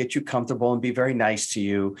try and get you comfortable and be very nice to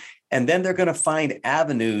you. And then they're going to find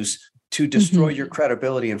avenues to destroy your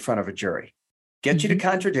credibility in front of a jury. Get you to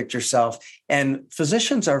contradict yourself. And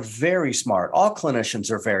physicians are very smart. All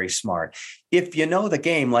clinicians are very smart. If you know the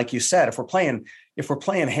game, like you said, if we're playing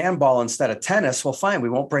handball instead of tennis, well, fine, we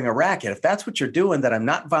won't bring a racket. If that's what you're doing, then I'm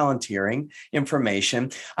not volunteering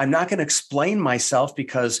information. I'm not going to explain myself,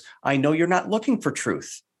 because I know you're not looking for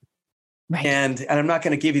truth. Right. And I'm not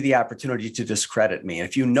going to give you the opportunity to discredit me. And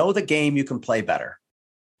if you know the game, you can play better.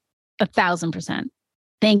 1,000%.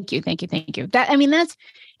 Thank you.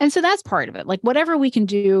 So that's part of it. Like, whatever we can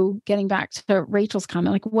do, getting back to Rachel's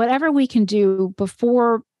comment, like, whatever we can do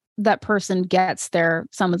before that person gets their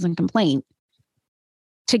summons and complaint,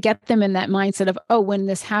 to get them in that mindset of, oh, when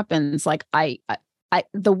this happens, like I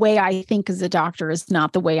the way I think as a doctor is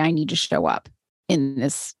not the way I need to show up in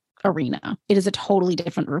this arena. It is a totally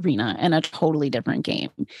different arena and a totally different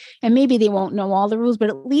game. And maybe they won't know all the rules, but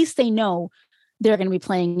at least they know they're going to be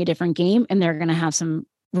playing a different game and they're going to have some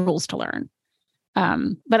rules to learn.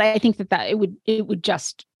 But I think that it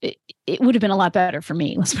would have been a lot better for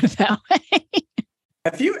me. Let's put it that way.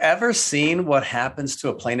 Have you ever seen what happens to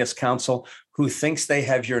a plaintiff's counsel who thinks they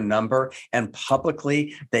have your number and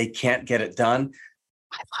publicly they can't get it done?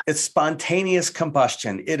 It's spontaneous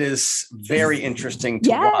combustion. It is very interesting to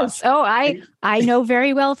watch. Oh, I know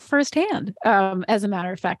very well firsthand, as a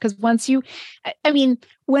matter of fact, because when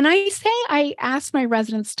I say I ask my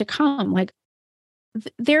residents to come, like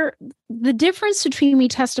the difference between me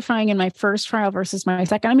testifying in my first trial versus my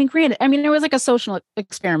second, granted, it was like a social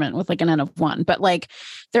experiment with like an N of 1, but like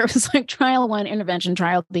there was like trial 1, intervention,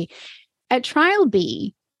 trial B. At trial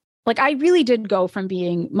B, like I really did go from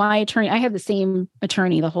being my attorney. I had the same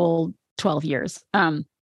attorney the whole 12 years.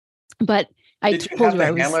 But I did you have the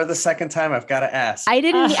handler the second time? I've got to ask. I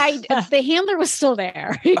didn't. The handler was still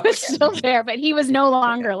there. He was still there, but he was no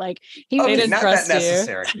longer like he didn't not trust that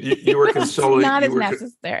necessary. You were consoling. Not as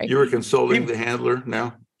necessary. You were consoling the handler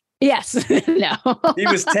now. Yes. No.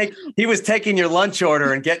 He was taking your lunch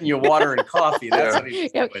order and getting you water and coffee. That's what he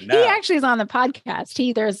was doing now. He actually is on the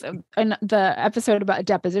podcast. There's the episode about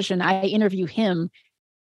deposition. I interview him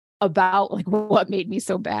about like what made me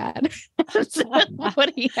so bad,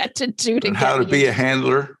 what he had to do to how to be a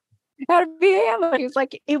handler. How to be a handler. He was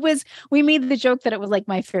like, we made the joke that it was like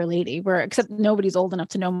My Fair Lady, except nobody's old enough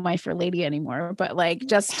to know My Fair Lady anymore, but like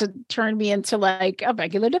just to turn me into like a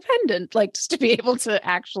regular dependent, like just to be able to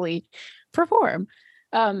actually perform.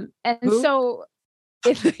 So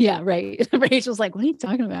yeah, right. Rachel's like, what are you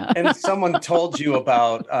talking about? And someone told you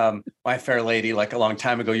about My Fair Lady like a long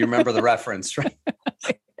time ago. You remember the reference, right?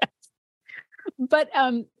 But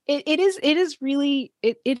it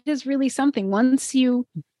is really something. Once you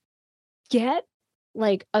get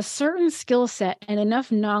like a certain skill set and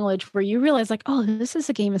enough knowledge where you realize like, oh, this is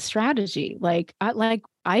a game of strategy. Like I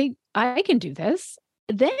can do this.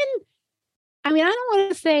 Then, I don't want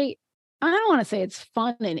to say it's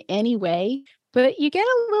fun in any way, but you get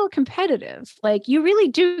a little competitive. Like you really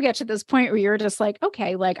do get to this point where you're just like,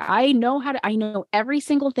 okay, like I know every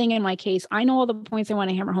single thing in my case. I know all the points I want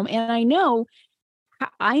to hammer home. And I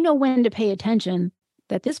know when to pay attention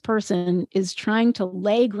that this person is trying to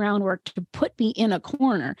lay groundwork to put me in a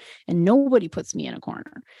corner, and nobody puts me in a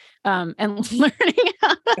corner. And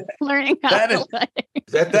learning how to play.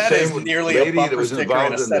 That is nearly a bumper sticker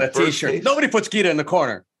and a set of t-shirts. Nobody puts Gita in the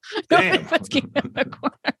corner. Damn. Puts Gita in the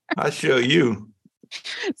corner. I'll show you.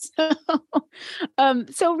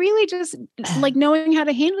 So really just like knowing how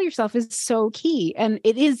to handle yourself is so key. And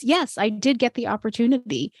it is, yes, I did get the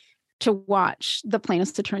opportunity to watch the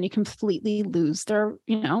plaintiff's attorney completely lose their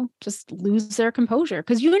composure.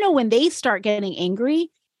 Because when they start getting angry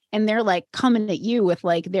and they're like coming at you with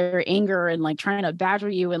like their anger and like trying to badger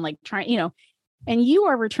you and like trying, and you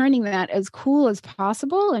are returning that as cool as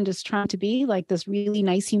possible and just trying to be like this really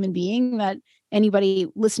nice human being that anybody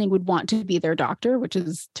listening would want to be their doctor, which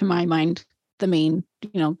is to my mind the main,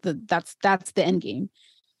 that's the end game.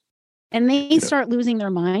 And they start losing their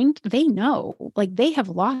mind. They know, like they have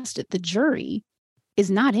lost it. The jury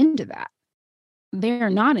is not into that. They're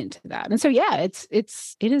not into that. And so, yeah, it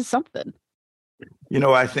is something.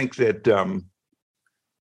 I think that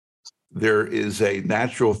there is a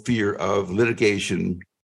natural fear of litigation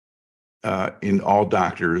in all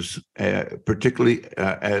doctors, particularly,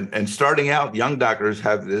 and starting out, young doctors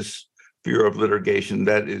have this fear of litigation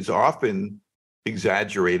that is often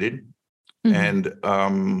exaggerated.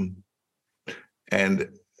 Mm-hmm. And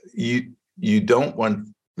you don't want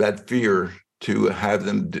that fear to have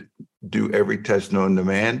them do every test known to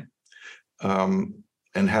man,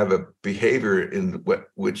 and have a behavior in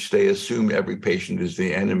which they assume every patient is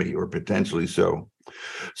the enemy or potentially so.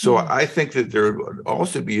 So I think that there would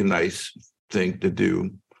also be a nice thing to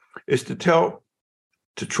do is to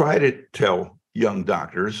try to tell young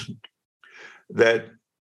doctors that,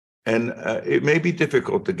 and it may be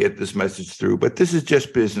difficult to get this message through, but this is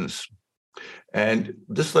just business. And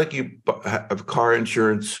just like you have car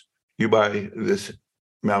insurance, you buy this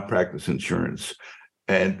malpractice insurance.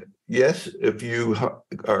 And yes, if you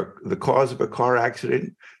are the cause of a car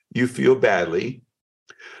accident, you feel badly.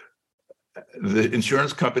 The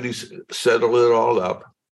insurance companies settle it all up.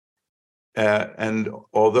 And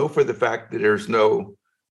although for the fact that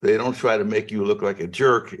they don't try to make you look like a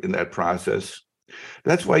jerk in that process,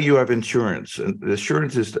 That's why you have insurance, and the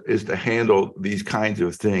insurance is to handle these kinds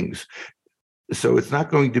of things. So it's not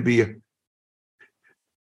going to be,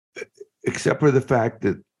 except for the fact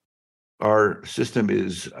that our system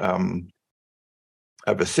is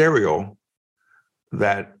adversarial,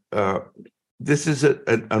 that this is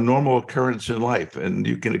a normal occurrence in life, and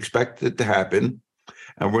you can expect it to happen.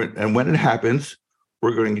 And when it happens,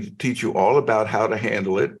 we're going to teach you all about how to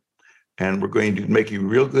handle it, and we're going to make you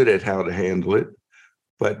real good at how to handle it.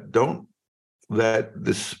 But don't let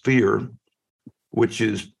this fear, which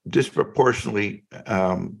is disproportionately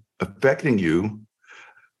affecting you,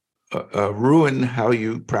 ruin how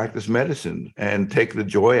you practice medicine and take the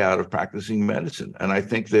joy out of practicing medicine. And I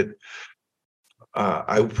think that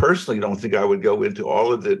I personally don't think I would go into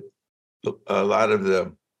a lot of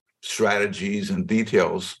the strategies and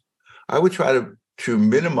details. I would try to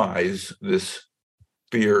minimize this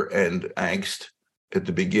fear and angst at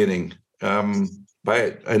the beginning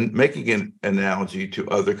and making an analogy to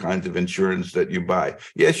other kinds of insurance that you buy.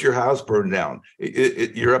 Yes, your house burned down.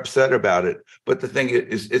 You're upset about it, but the thing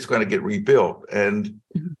is, it's going to get rebuilt. And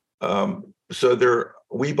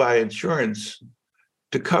we buy insurance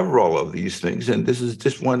to cover all of these things. And this is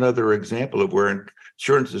just one other example of where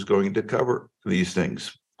insurance is going to cover these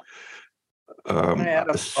things. I add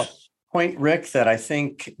a point, Rick, that I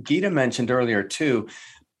think Gita mentioned earlier too.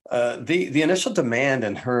 The initial demand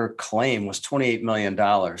in her claim was $28 million,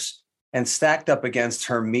 and stacked up against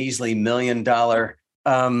her measly $1 million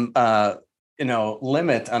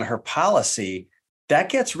limit on her policy, that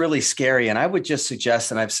gets really scary. And I would just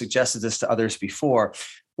suggest, and I've suggested this to others before,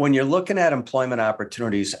 when you're looking at employment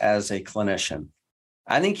opportunities as a clinician,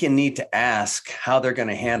 I think you need to ask how they're going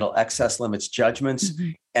to handle excess limits judgments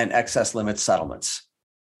and excess limits settlements.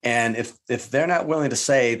 And if they're not willing to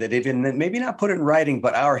say that, even maybe not put it in writing,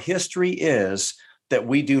 but our history is that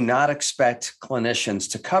we do not expect clinicians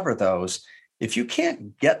to cover those. If you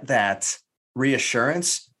can't get that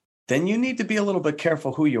reassurance, then you need to be a little bit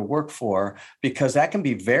careful who you work for, because that can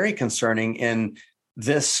be very concerning in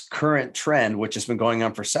this current trend, which has been going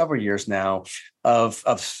on for several years now, of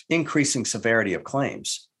increasing severity of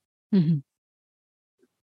claims. Mm-hmm.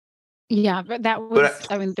 Yeah, but that was,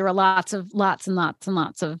 there were lots and lots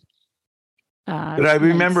of. But I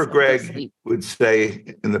remember Greg would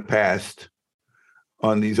say in the past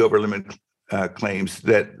on these over-limit claims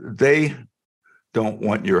that they don't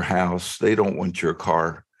want your house, they don't want your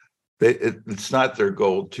car. It's not their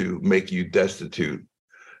goal to make you destitute.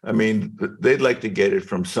 I mean, they'd like to get it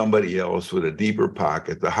from somebody else with a deeper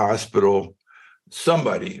pocket, the hospital,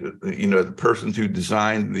 somebody, the person who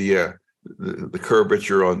designed the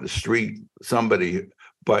curvature on the street, somebody.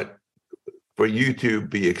 But for you to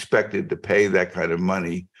be expected to pay that kind of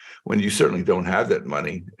money when you certainly don't have that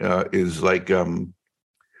money is like, you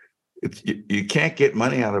can't get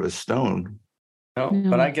money out of a stone. No,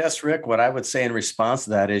 but I guess, Rick, what I would say in response to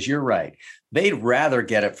that is, you're right. They'd rather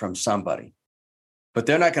get it from somebody, but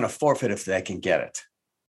they're not going to forfeit if they can get it.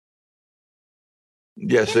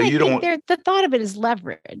 Yeah, so you don't. The thought of it is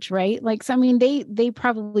leverage, right? Like, so I mean, they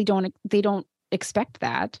probably don't expect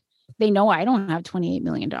that. They know I don't have $28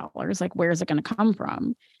 million. Like, where is it going to come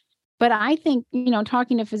from? But I think,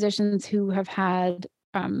 talking to physicians who have had,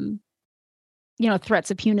 threats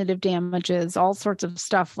of punitive damages, all sorts of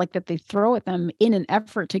stuff like that they throw at them in an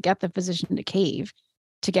effort to get the physician to cave,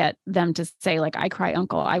 to get them to say, like, I cry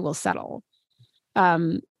uncle, I will settle.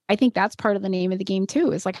 I think that's part of the name of the game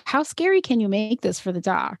too, is like, how scary can you make this for the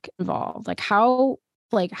doc involved? Like how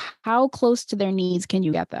close to their needs can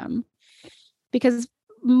you get them? Because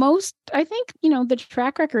I think, the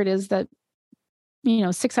track record is that,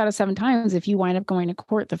 6 out of 7 times, if you wind up going to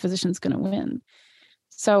court, the physician's going to win.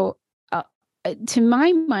 So to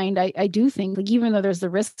my mind, I do think, like, even though there's the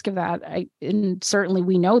risk of that, and certainly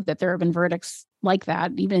we know that there have been verdicts like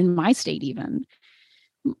that, even in my state, even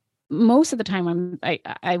most of the time,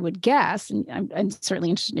 I would guess, and I'm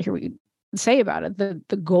certainly interested to hear what you say about it.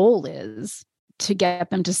 The goal is to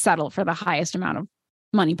get them to settle for the highest amount of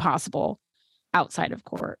money possible outside of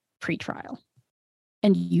court pre-trial,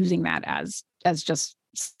 and using that as just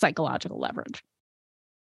psychological leverage.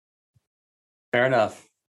 Fair enough.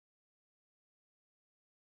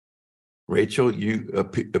 Rachel, you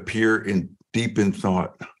appear deep in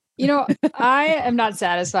thought. I am not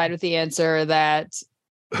satisfied with the answer that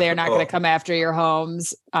they're not going to come after your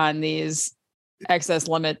homes on these excess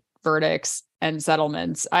limit verdicts and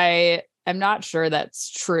settlements. I am not sure that's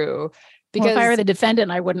true. Because if I were the defendant,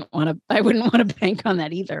 I wouldn't want to bank on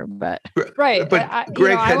that either. But right. But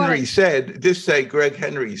Greg Henry said, just say Greg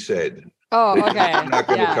Henry said Oh, okay. You're not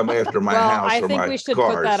going to come after my house I or think my we should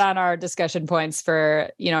cars. put that on our discussion points for,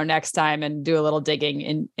 next time and do a little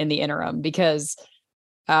digging in the interim, because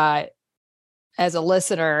as a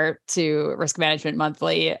listener to Risk Management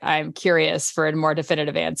Monthly, I'm curious for a more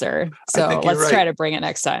definitive answer. So let's try to bring it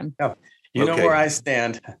next time. Oh, you know where I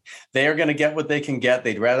stand. They are going to get what they can get.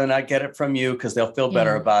 They'd rather not get it from you because they'll feel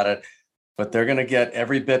better about it. But they're going to get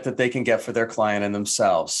every bit that they can get for their client and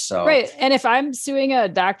themselves. So right. And if I'm suing a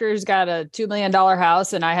doctor who's got a $2 million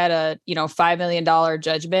house and I had a $5 million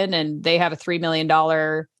judgment and they have a $3 million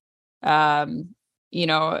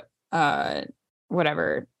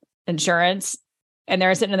whatever insurance, and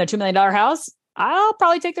they're sitting in their $2 million house, I'll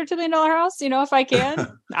probably take their $2 million house, if I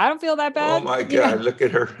can. I don't feel that bad. Oh my God, look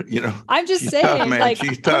at her. I'm just saying, tough, man.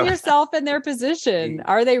 Put yourself in their position.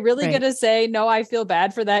 Are they really going to say, no, I feel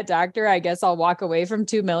bad for that doctor, I guess I'll walk away from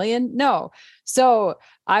 2 million? No. So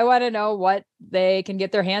I want to know what they can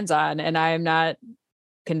get their hands on. And I am not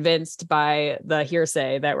convinced by the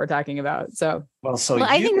hearsay that we're talking about. So,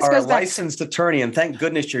 I think are a licensed attorney, and thank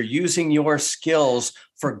goodness you're using your skills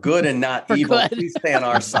for good and not evil. Good. Please stay on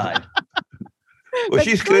our side. Well,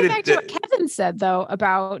 she's good back to what Kevin said, though,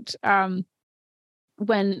 about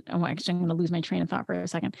when I'm going to lose my train of thought for a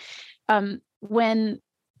second. When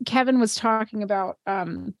Kevin was talking about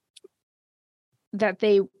that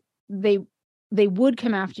they would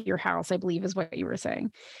come after your house, I believe is what you were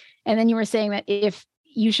saying. And then you were saying that if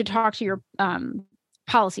you should talk to your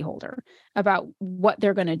policyholder about what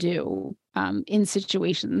they're going to do in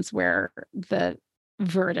situations where the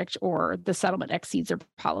verdict or the settlement exceeds their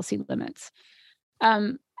policy limits.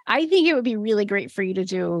 I think it would be really great for you to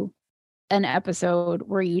do an episode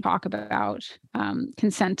where you talk about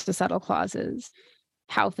consent to settle clauses,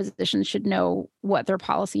 how physicians should know what their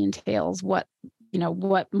policy entails, what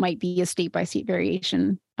might be a state by state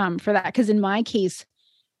variation for that. Because in my case,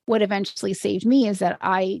 what eventually saved me is that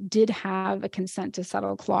I did have a consent to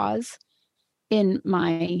settle clause in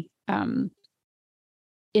my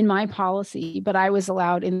policy, but I was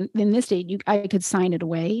allowed in this state, I could sign it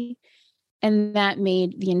away. And that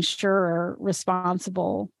made the insurer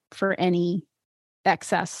responsible for any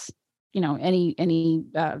excess, any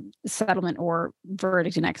settlement or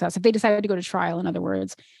verdict in excess. If they decided to go to trial, in other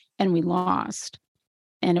words, and we lost,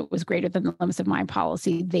 and it was greater than the limits of my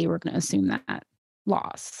policy, they were going to assume that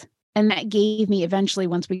loss. And that gave me, eventually,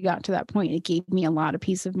 once we got to that point, it gave me a lot of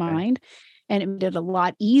peace of mind. And it made it a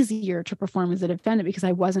lot easier to perform as a defendant because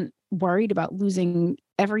I wasn't worried about losing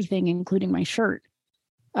everything, including my shirt.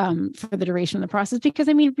 For the duration of the process, because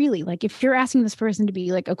really, if you're asking this person to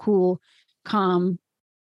be like a cool, calm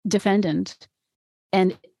defendant,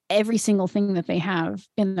 and every single thing that they have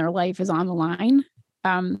in their life is on the line,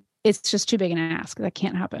 it's just too big an ask. That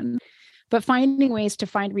can't happen. But finding ways to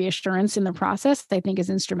find reassurance in the process, I think, is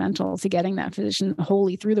instrumental to getting that physician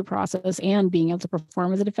wholly through the process and being able to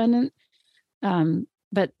perform as a defendant.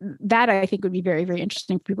 But that I think would be very, very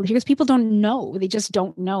interesting for people because people don't know. They just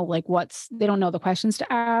don't know they don't know the questions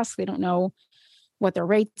to ask. They don't know what their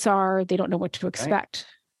rates are. They don't know what to expect.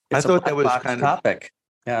 Right. I thought that was kind of topic.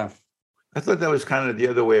 Yeah. I thought that was kind of the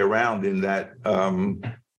other way around in that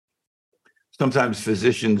sometimes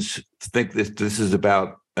physicians think that this is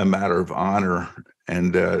about a matter of honor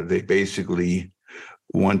and they basically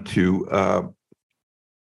want to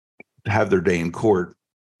have their day in court.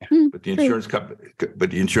 But the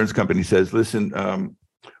insurance company says, "Listen,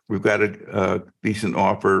 we've got a decent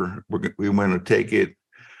offer. We want to take it.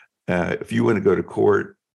 If you want to go to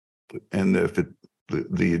court, and if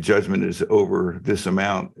the judgment is over this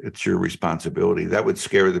amount, it's your responsibility." That would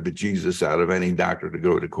scare the bejesus out of any doctor to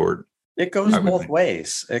go to court. It goes both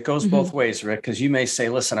ways. It goes both ways, Rick, because you may say,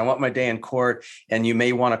 listen, I want my day in court, and you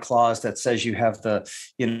may want a clause that says you have the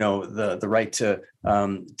right to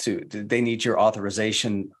they need your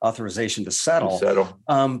authorization to settle.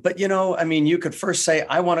 But you could first say,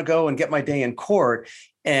 I want to go and get my day in court.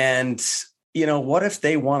 And, what if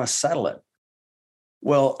they want to settle it?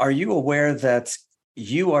 Well, are you aware that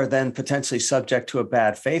you are then potentially subject to a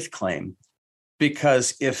bad faith claim?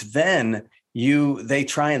 Because if then they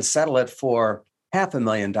try and settle it for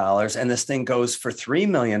 $500,000 and this thing goes for $3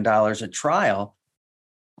 million at trial,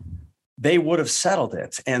 they would have settled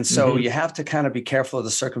it. And so you have to kind of be careful of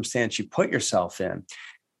the circumstance you put yourself in.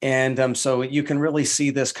 And so you can really see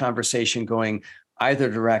this conversation going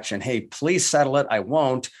either direction. Hey, please settle it. I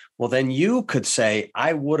won't. Well, then you could say,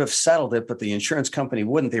 I would have settled it, but the insurance company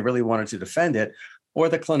wouldn't. They really wanted to defend it. or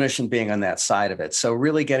the clinician being on that side of it. So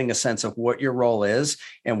really getting a sense of what your role is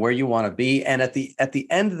and where you want to be. And at the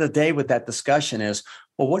end of the day with that discussion is,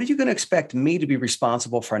 well, what are you going to expect me to be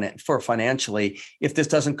responsible for financially if this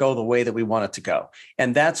doesn't go the way that we want it to go?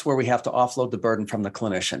 And that's where we have to offload the burden from the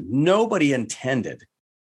clinician. Nobody intended,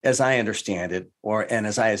 as I understand it, and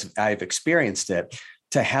as I've experienced it,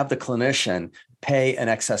 to have the clinician pay an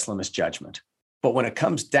excess limits judgment. But when it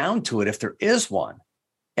comes down to it, if there is one,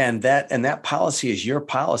 and that policy is your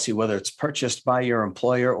policy, whether it's purchased by your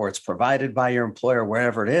employer or it's provided by your employer,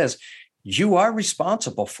 wherever it is, you are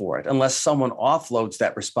responsible for it unless someone offloads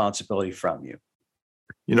that responsibility from you.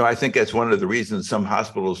 I think that's one of the reasons some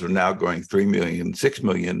hospitals are now going 3 million, 6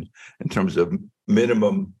 million in terms of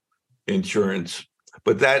minimum insurance.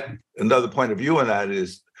 But that another point of view on that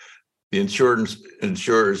is the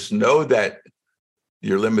insurers know that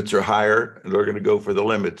your limits are higher and they're going to go for the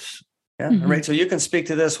limits. Yeah, right. So you can speak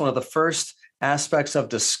to this. One of the first aspects of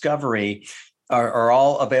discovery are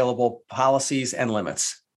all available policies and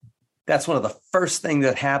limits. That's one of the first things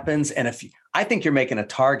that happens. And I think you're making a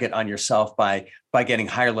target on yourself by getting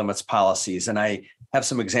higher limits policies. And I have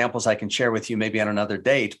some examples I can share with you maybe on another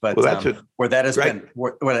date, but where that has been,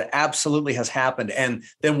 where it absolutely has happened. And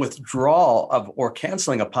then withdrawal of or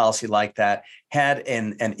canceling a policy like that had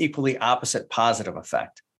an equally opposite positive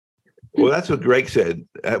effect. Well, that's what Greg said.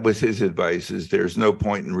 That was his advice: is there's no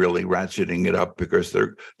point in really ratcheting it up because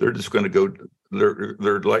they're just going to go.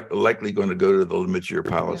 They're likely going to go to the limits of your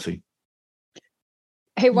policy.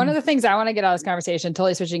 Hey, one of the things I want to get out of this conversation,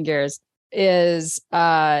 totally switching gears, is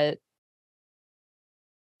the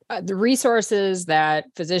resources that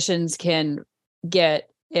physicians can get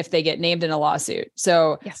if they get named in a lawsuit.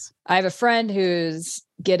 So yes, I have a friend who's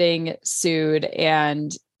getting sued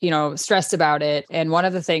and stressed about it. And one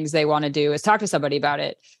of the things they want to do is talk to somebody about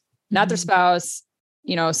it, not their spouse,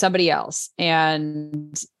 somebody else.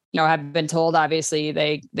 And, have been told, obviously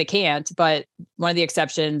they can't, but one of the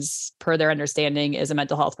exceptions per their understanding is a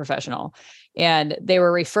mental health professional. And they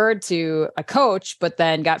were referred to a coach, but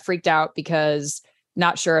then got freaked out because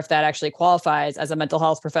not sure if that actually qualifies as a mental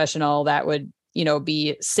health professional that would,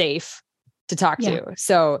 be safe to talk to.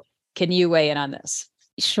 So can you weigh in on this?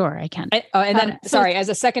 Sure, I can. And then, sorry, as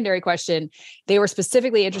a secondary question, they were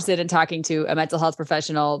specifically interested in talking to a mental health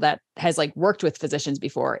professional that has worked with physicians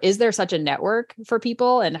before. Is there such a network for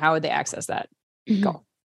people, and how would they access that? Go.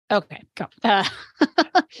 Okay, go. All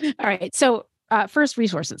right. So first,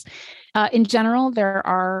 resources. In general, there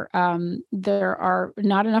are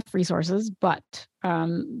not enough resources, but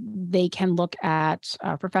they can look at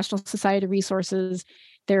professional society resources.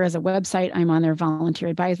 There is a website. I'm on their volunteer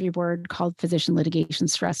advisory board called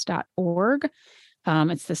physicianlitigationstress.org.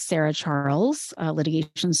 It's the Sarah Charles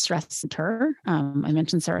Litigation Stress Center. I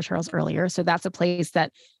mentioned Sarah Charles earlier. So that's a place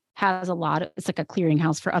that has it's like a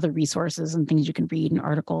clearinghouse for other resources and things you can read and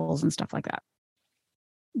articles and stuff like that.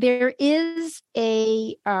 There is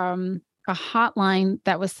a hotline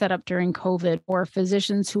that was set up during COVID for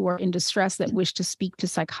physicians who are in distress that wish to speak to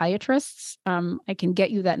psychiatrists. I can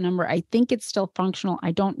get you that number. I think it's still functional.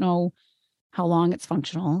 I don't know how long it's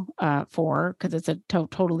functional for, because it's a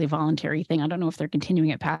totally voluntary thing. I don't know if they're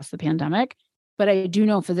continuing it past the pandemic, but I do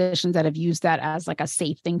know physicians that have used that as a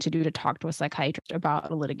safe thing to do, to talk to a psychiatrist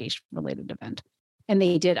about a litigation related event. And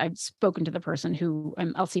they did. I've spoken to the person who,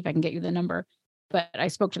 I'll see if I can get you the number. But I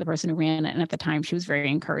spoke to the person who ran it, and at the time, she was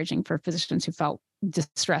very encouraging for physicians who felt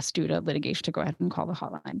distressed due to litigation to go ahead and call the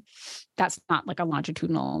hotline. That's not a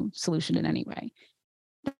longitudinal solution in any way.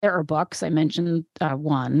 There are books. I mentioned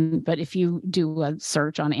one, but if you do a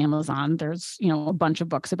search on Amazon, there's a bunch of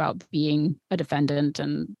books about being a defendant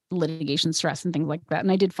and litigation stress and things like that.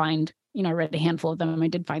 And I did find, I read a handful of them, and I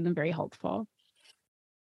did find them very helpful.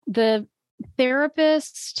 The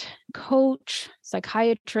therapist, coach,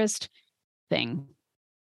 psychiatrist thing.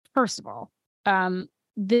 First of all,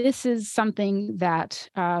 this is something that,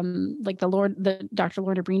 the Dr.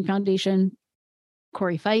 Lorna Breen Foundation,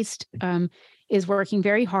 Corey Feist, is working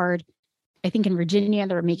very hard. I think in Virginia,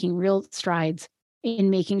 they're making real strides in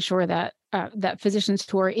making sure that that physicians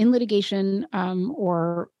who are in litigation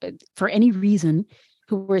or for any reason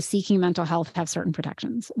who are seeking mental health have certain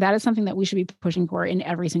protections. That is something that we should be pushing for in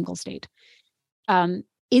every single state.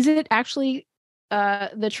 Is it actually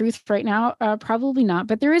the truth right now? Probably not,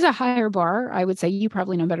 but there is a higher bar. I would say you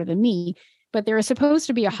probably know better than me, but there is supposed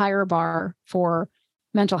to be a higher bar for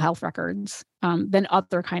mental health records than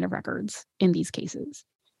other kind of records in these cases.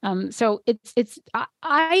 So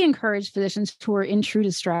I encourage physicians who are in true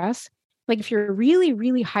distress, if you're really,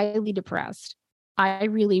 really highly depressed, I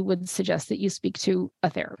really would suggest that you speak to a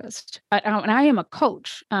therapist. And I am a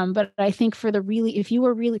coach, but I think if you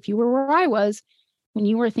were where I was, when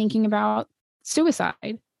you were thinking about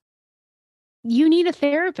suicide, you need a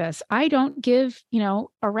therapist. I don't give,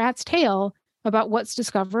 a rat's tail about what's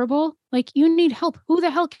discoverable. Like, you need help. Who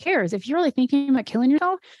the hell cares? If you're like thinking about killing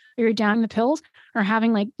yourself, or you're downing the pills, or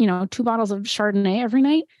having 2 bottles of Chardonnay every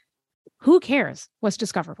night, who cares what's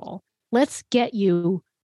discoverable? Let's get you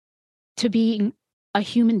to being a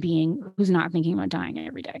human being who's not thinking about dying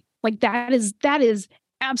every day. Like, that is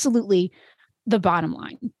absolutely the bottom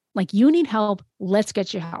line. Like, you need help. Let's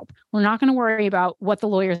get you help. We're not going to worry about what the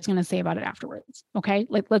lawyer is going to say about it afterwards. Okay.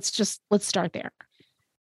 Like, let's start there.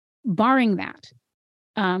 Barring that,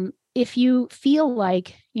 if you feel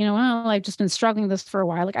like, I've just been struggling with this for a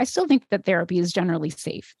while, like, I still think that therapy is generally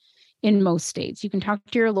safe in most states. You can talk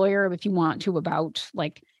to your lawyer if you want to about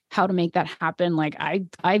like how to make that happen. Like, I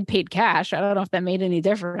paid cash. I don't know if that made any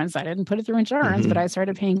difference. I didn't put it through insurance, but I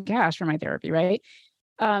started paying cash for my therapy. Right.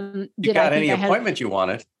 You got any appointment you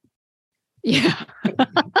wanted? Yeah,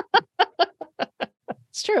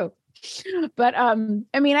 it's true. But I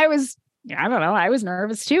was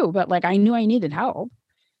nervous too, but like, I knew I needed help.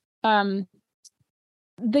 The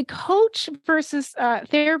coach versus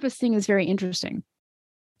therapist thing is very interesting.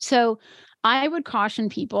 So I would caution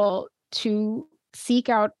people to seek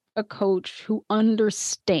out a coach who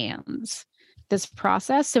understands this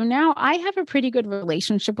process. So now I have a pretty good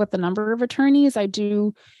relationship with a number of attorneys. I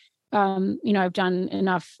do, I've done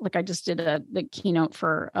enough, like I just did the keynote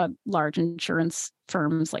for large insurance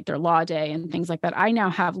firms, like their law day and things like that. I now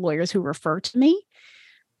have lawyers who refer to me.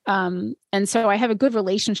 And so I have a good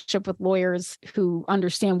relationship with lawyers who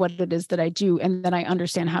understand what it is that I do. And then I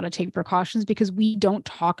understand how to take precautions, because we don't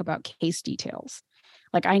talk about case details.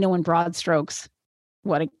 Like, I know in broad strokes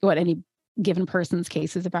what any given person's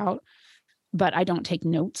case is about, but I don't take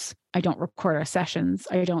notes. I don't record our sessions.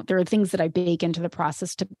 There are things that I bake into the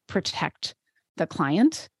process to protect the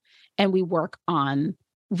client. And we work on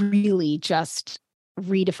really just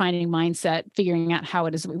redefining mindset, figuring out how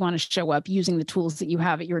it is that we want to show up, using the tools that you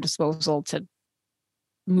have at your disposal to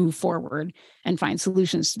move forward and find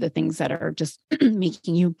solutions to the things that are just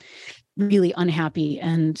making you really unhappy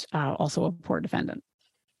and also a poor defendant.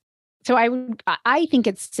 So I think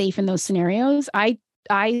it's safe in those scenarios. I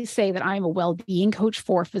say that I'm a well-being coach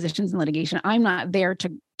for physicians in litigation. I'm not there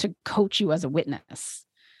to coach you as a witness.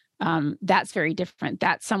 That's very different.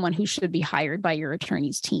 That's someone who should be hired by your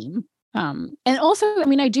attorney's team. And also,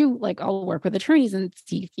 I do, like, I'll work with attorneys and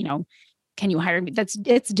see, can you hire me?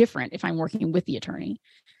 It's different if I'm working with the attorney.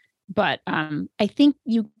 But I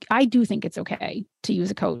do think it's okay to use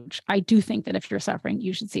a coach. I do think that if you're suffering,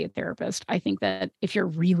 you should see a therapist. I think that if you're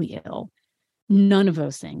really ill, none of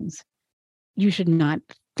those things, you should not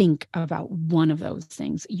think about one of those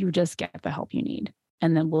things. You just get the help you need.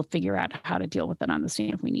 And then we'll figure out how to deal with it on the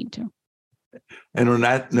scene if we need to. And on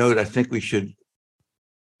that note, I think we should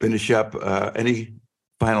finish up. Any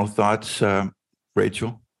final thoughts,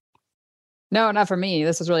 Rachel? No, not for me.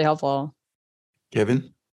 This was really helpful.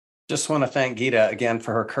 Kevin? Just want to thank Geeta again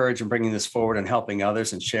for her courage in bringing this forward and helping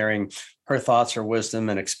others and sharing her thoughts, her wisdom,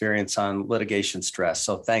 and experience on litigation stress.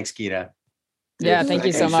 So thanks, Geeta. Yeah, thank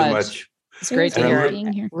you so much. It's great to hear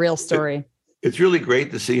a real story. It's really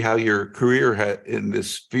great to see how your career in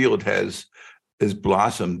this field has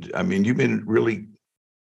blossomed. You've been really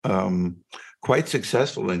quite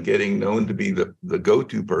successful in getting known to be the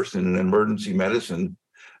go-to person in emergency medicine,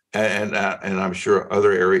 and I'm sure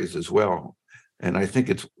other areas as well. And I think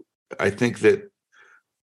that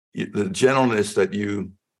the gentleness that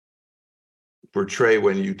you portray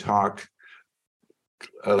when you talk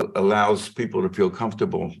allows people to feel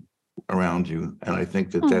comfortable around you. And I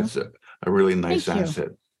think that that's a really nice asset.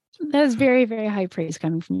 That is very, very high praise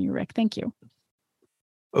coming from you, Rick. Thank you.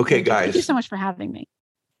 Okay, guys. Thank you so much for having me.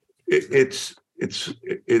 It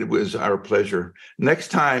was our pleasure. Next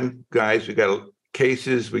time, guys, we got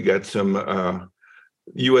cases. We got some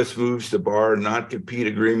U.S. moves to bar non-compete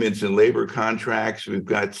agreements and labor contracts. We've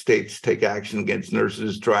got states take action against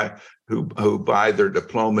nurses who buy their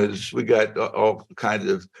diplomas. We got all kinds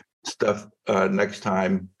of stuff next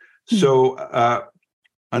time. So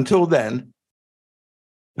until then,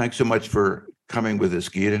 thanks so much for coming with us,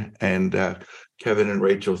 Geeta. And Kevin and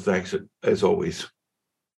Rachel, thanks as always.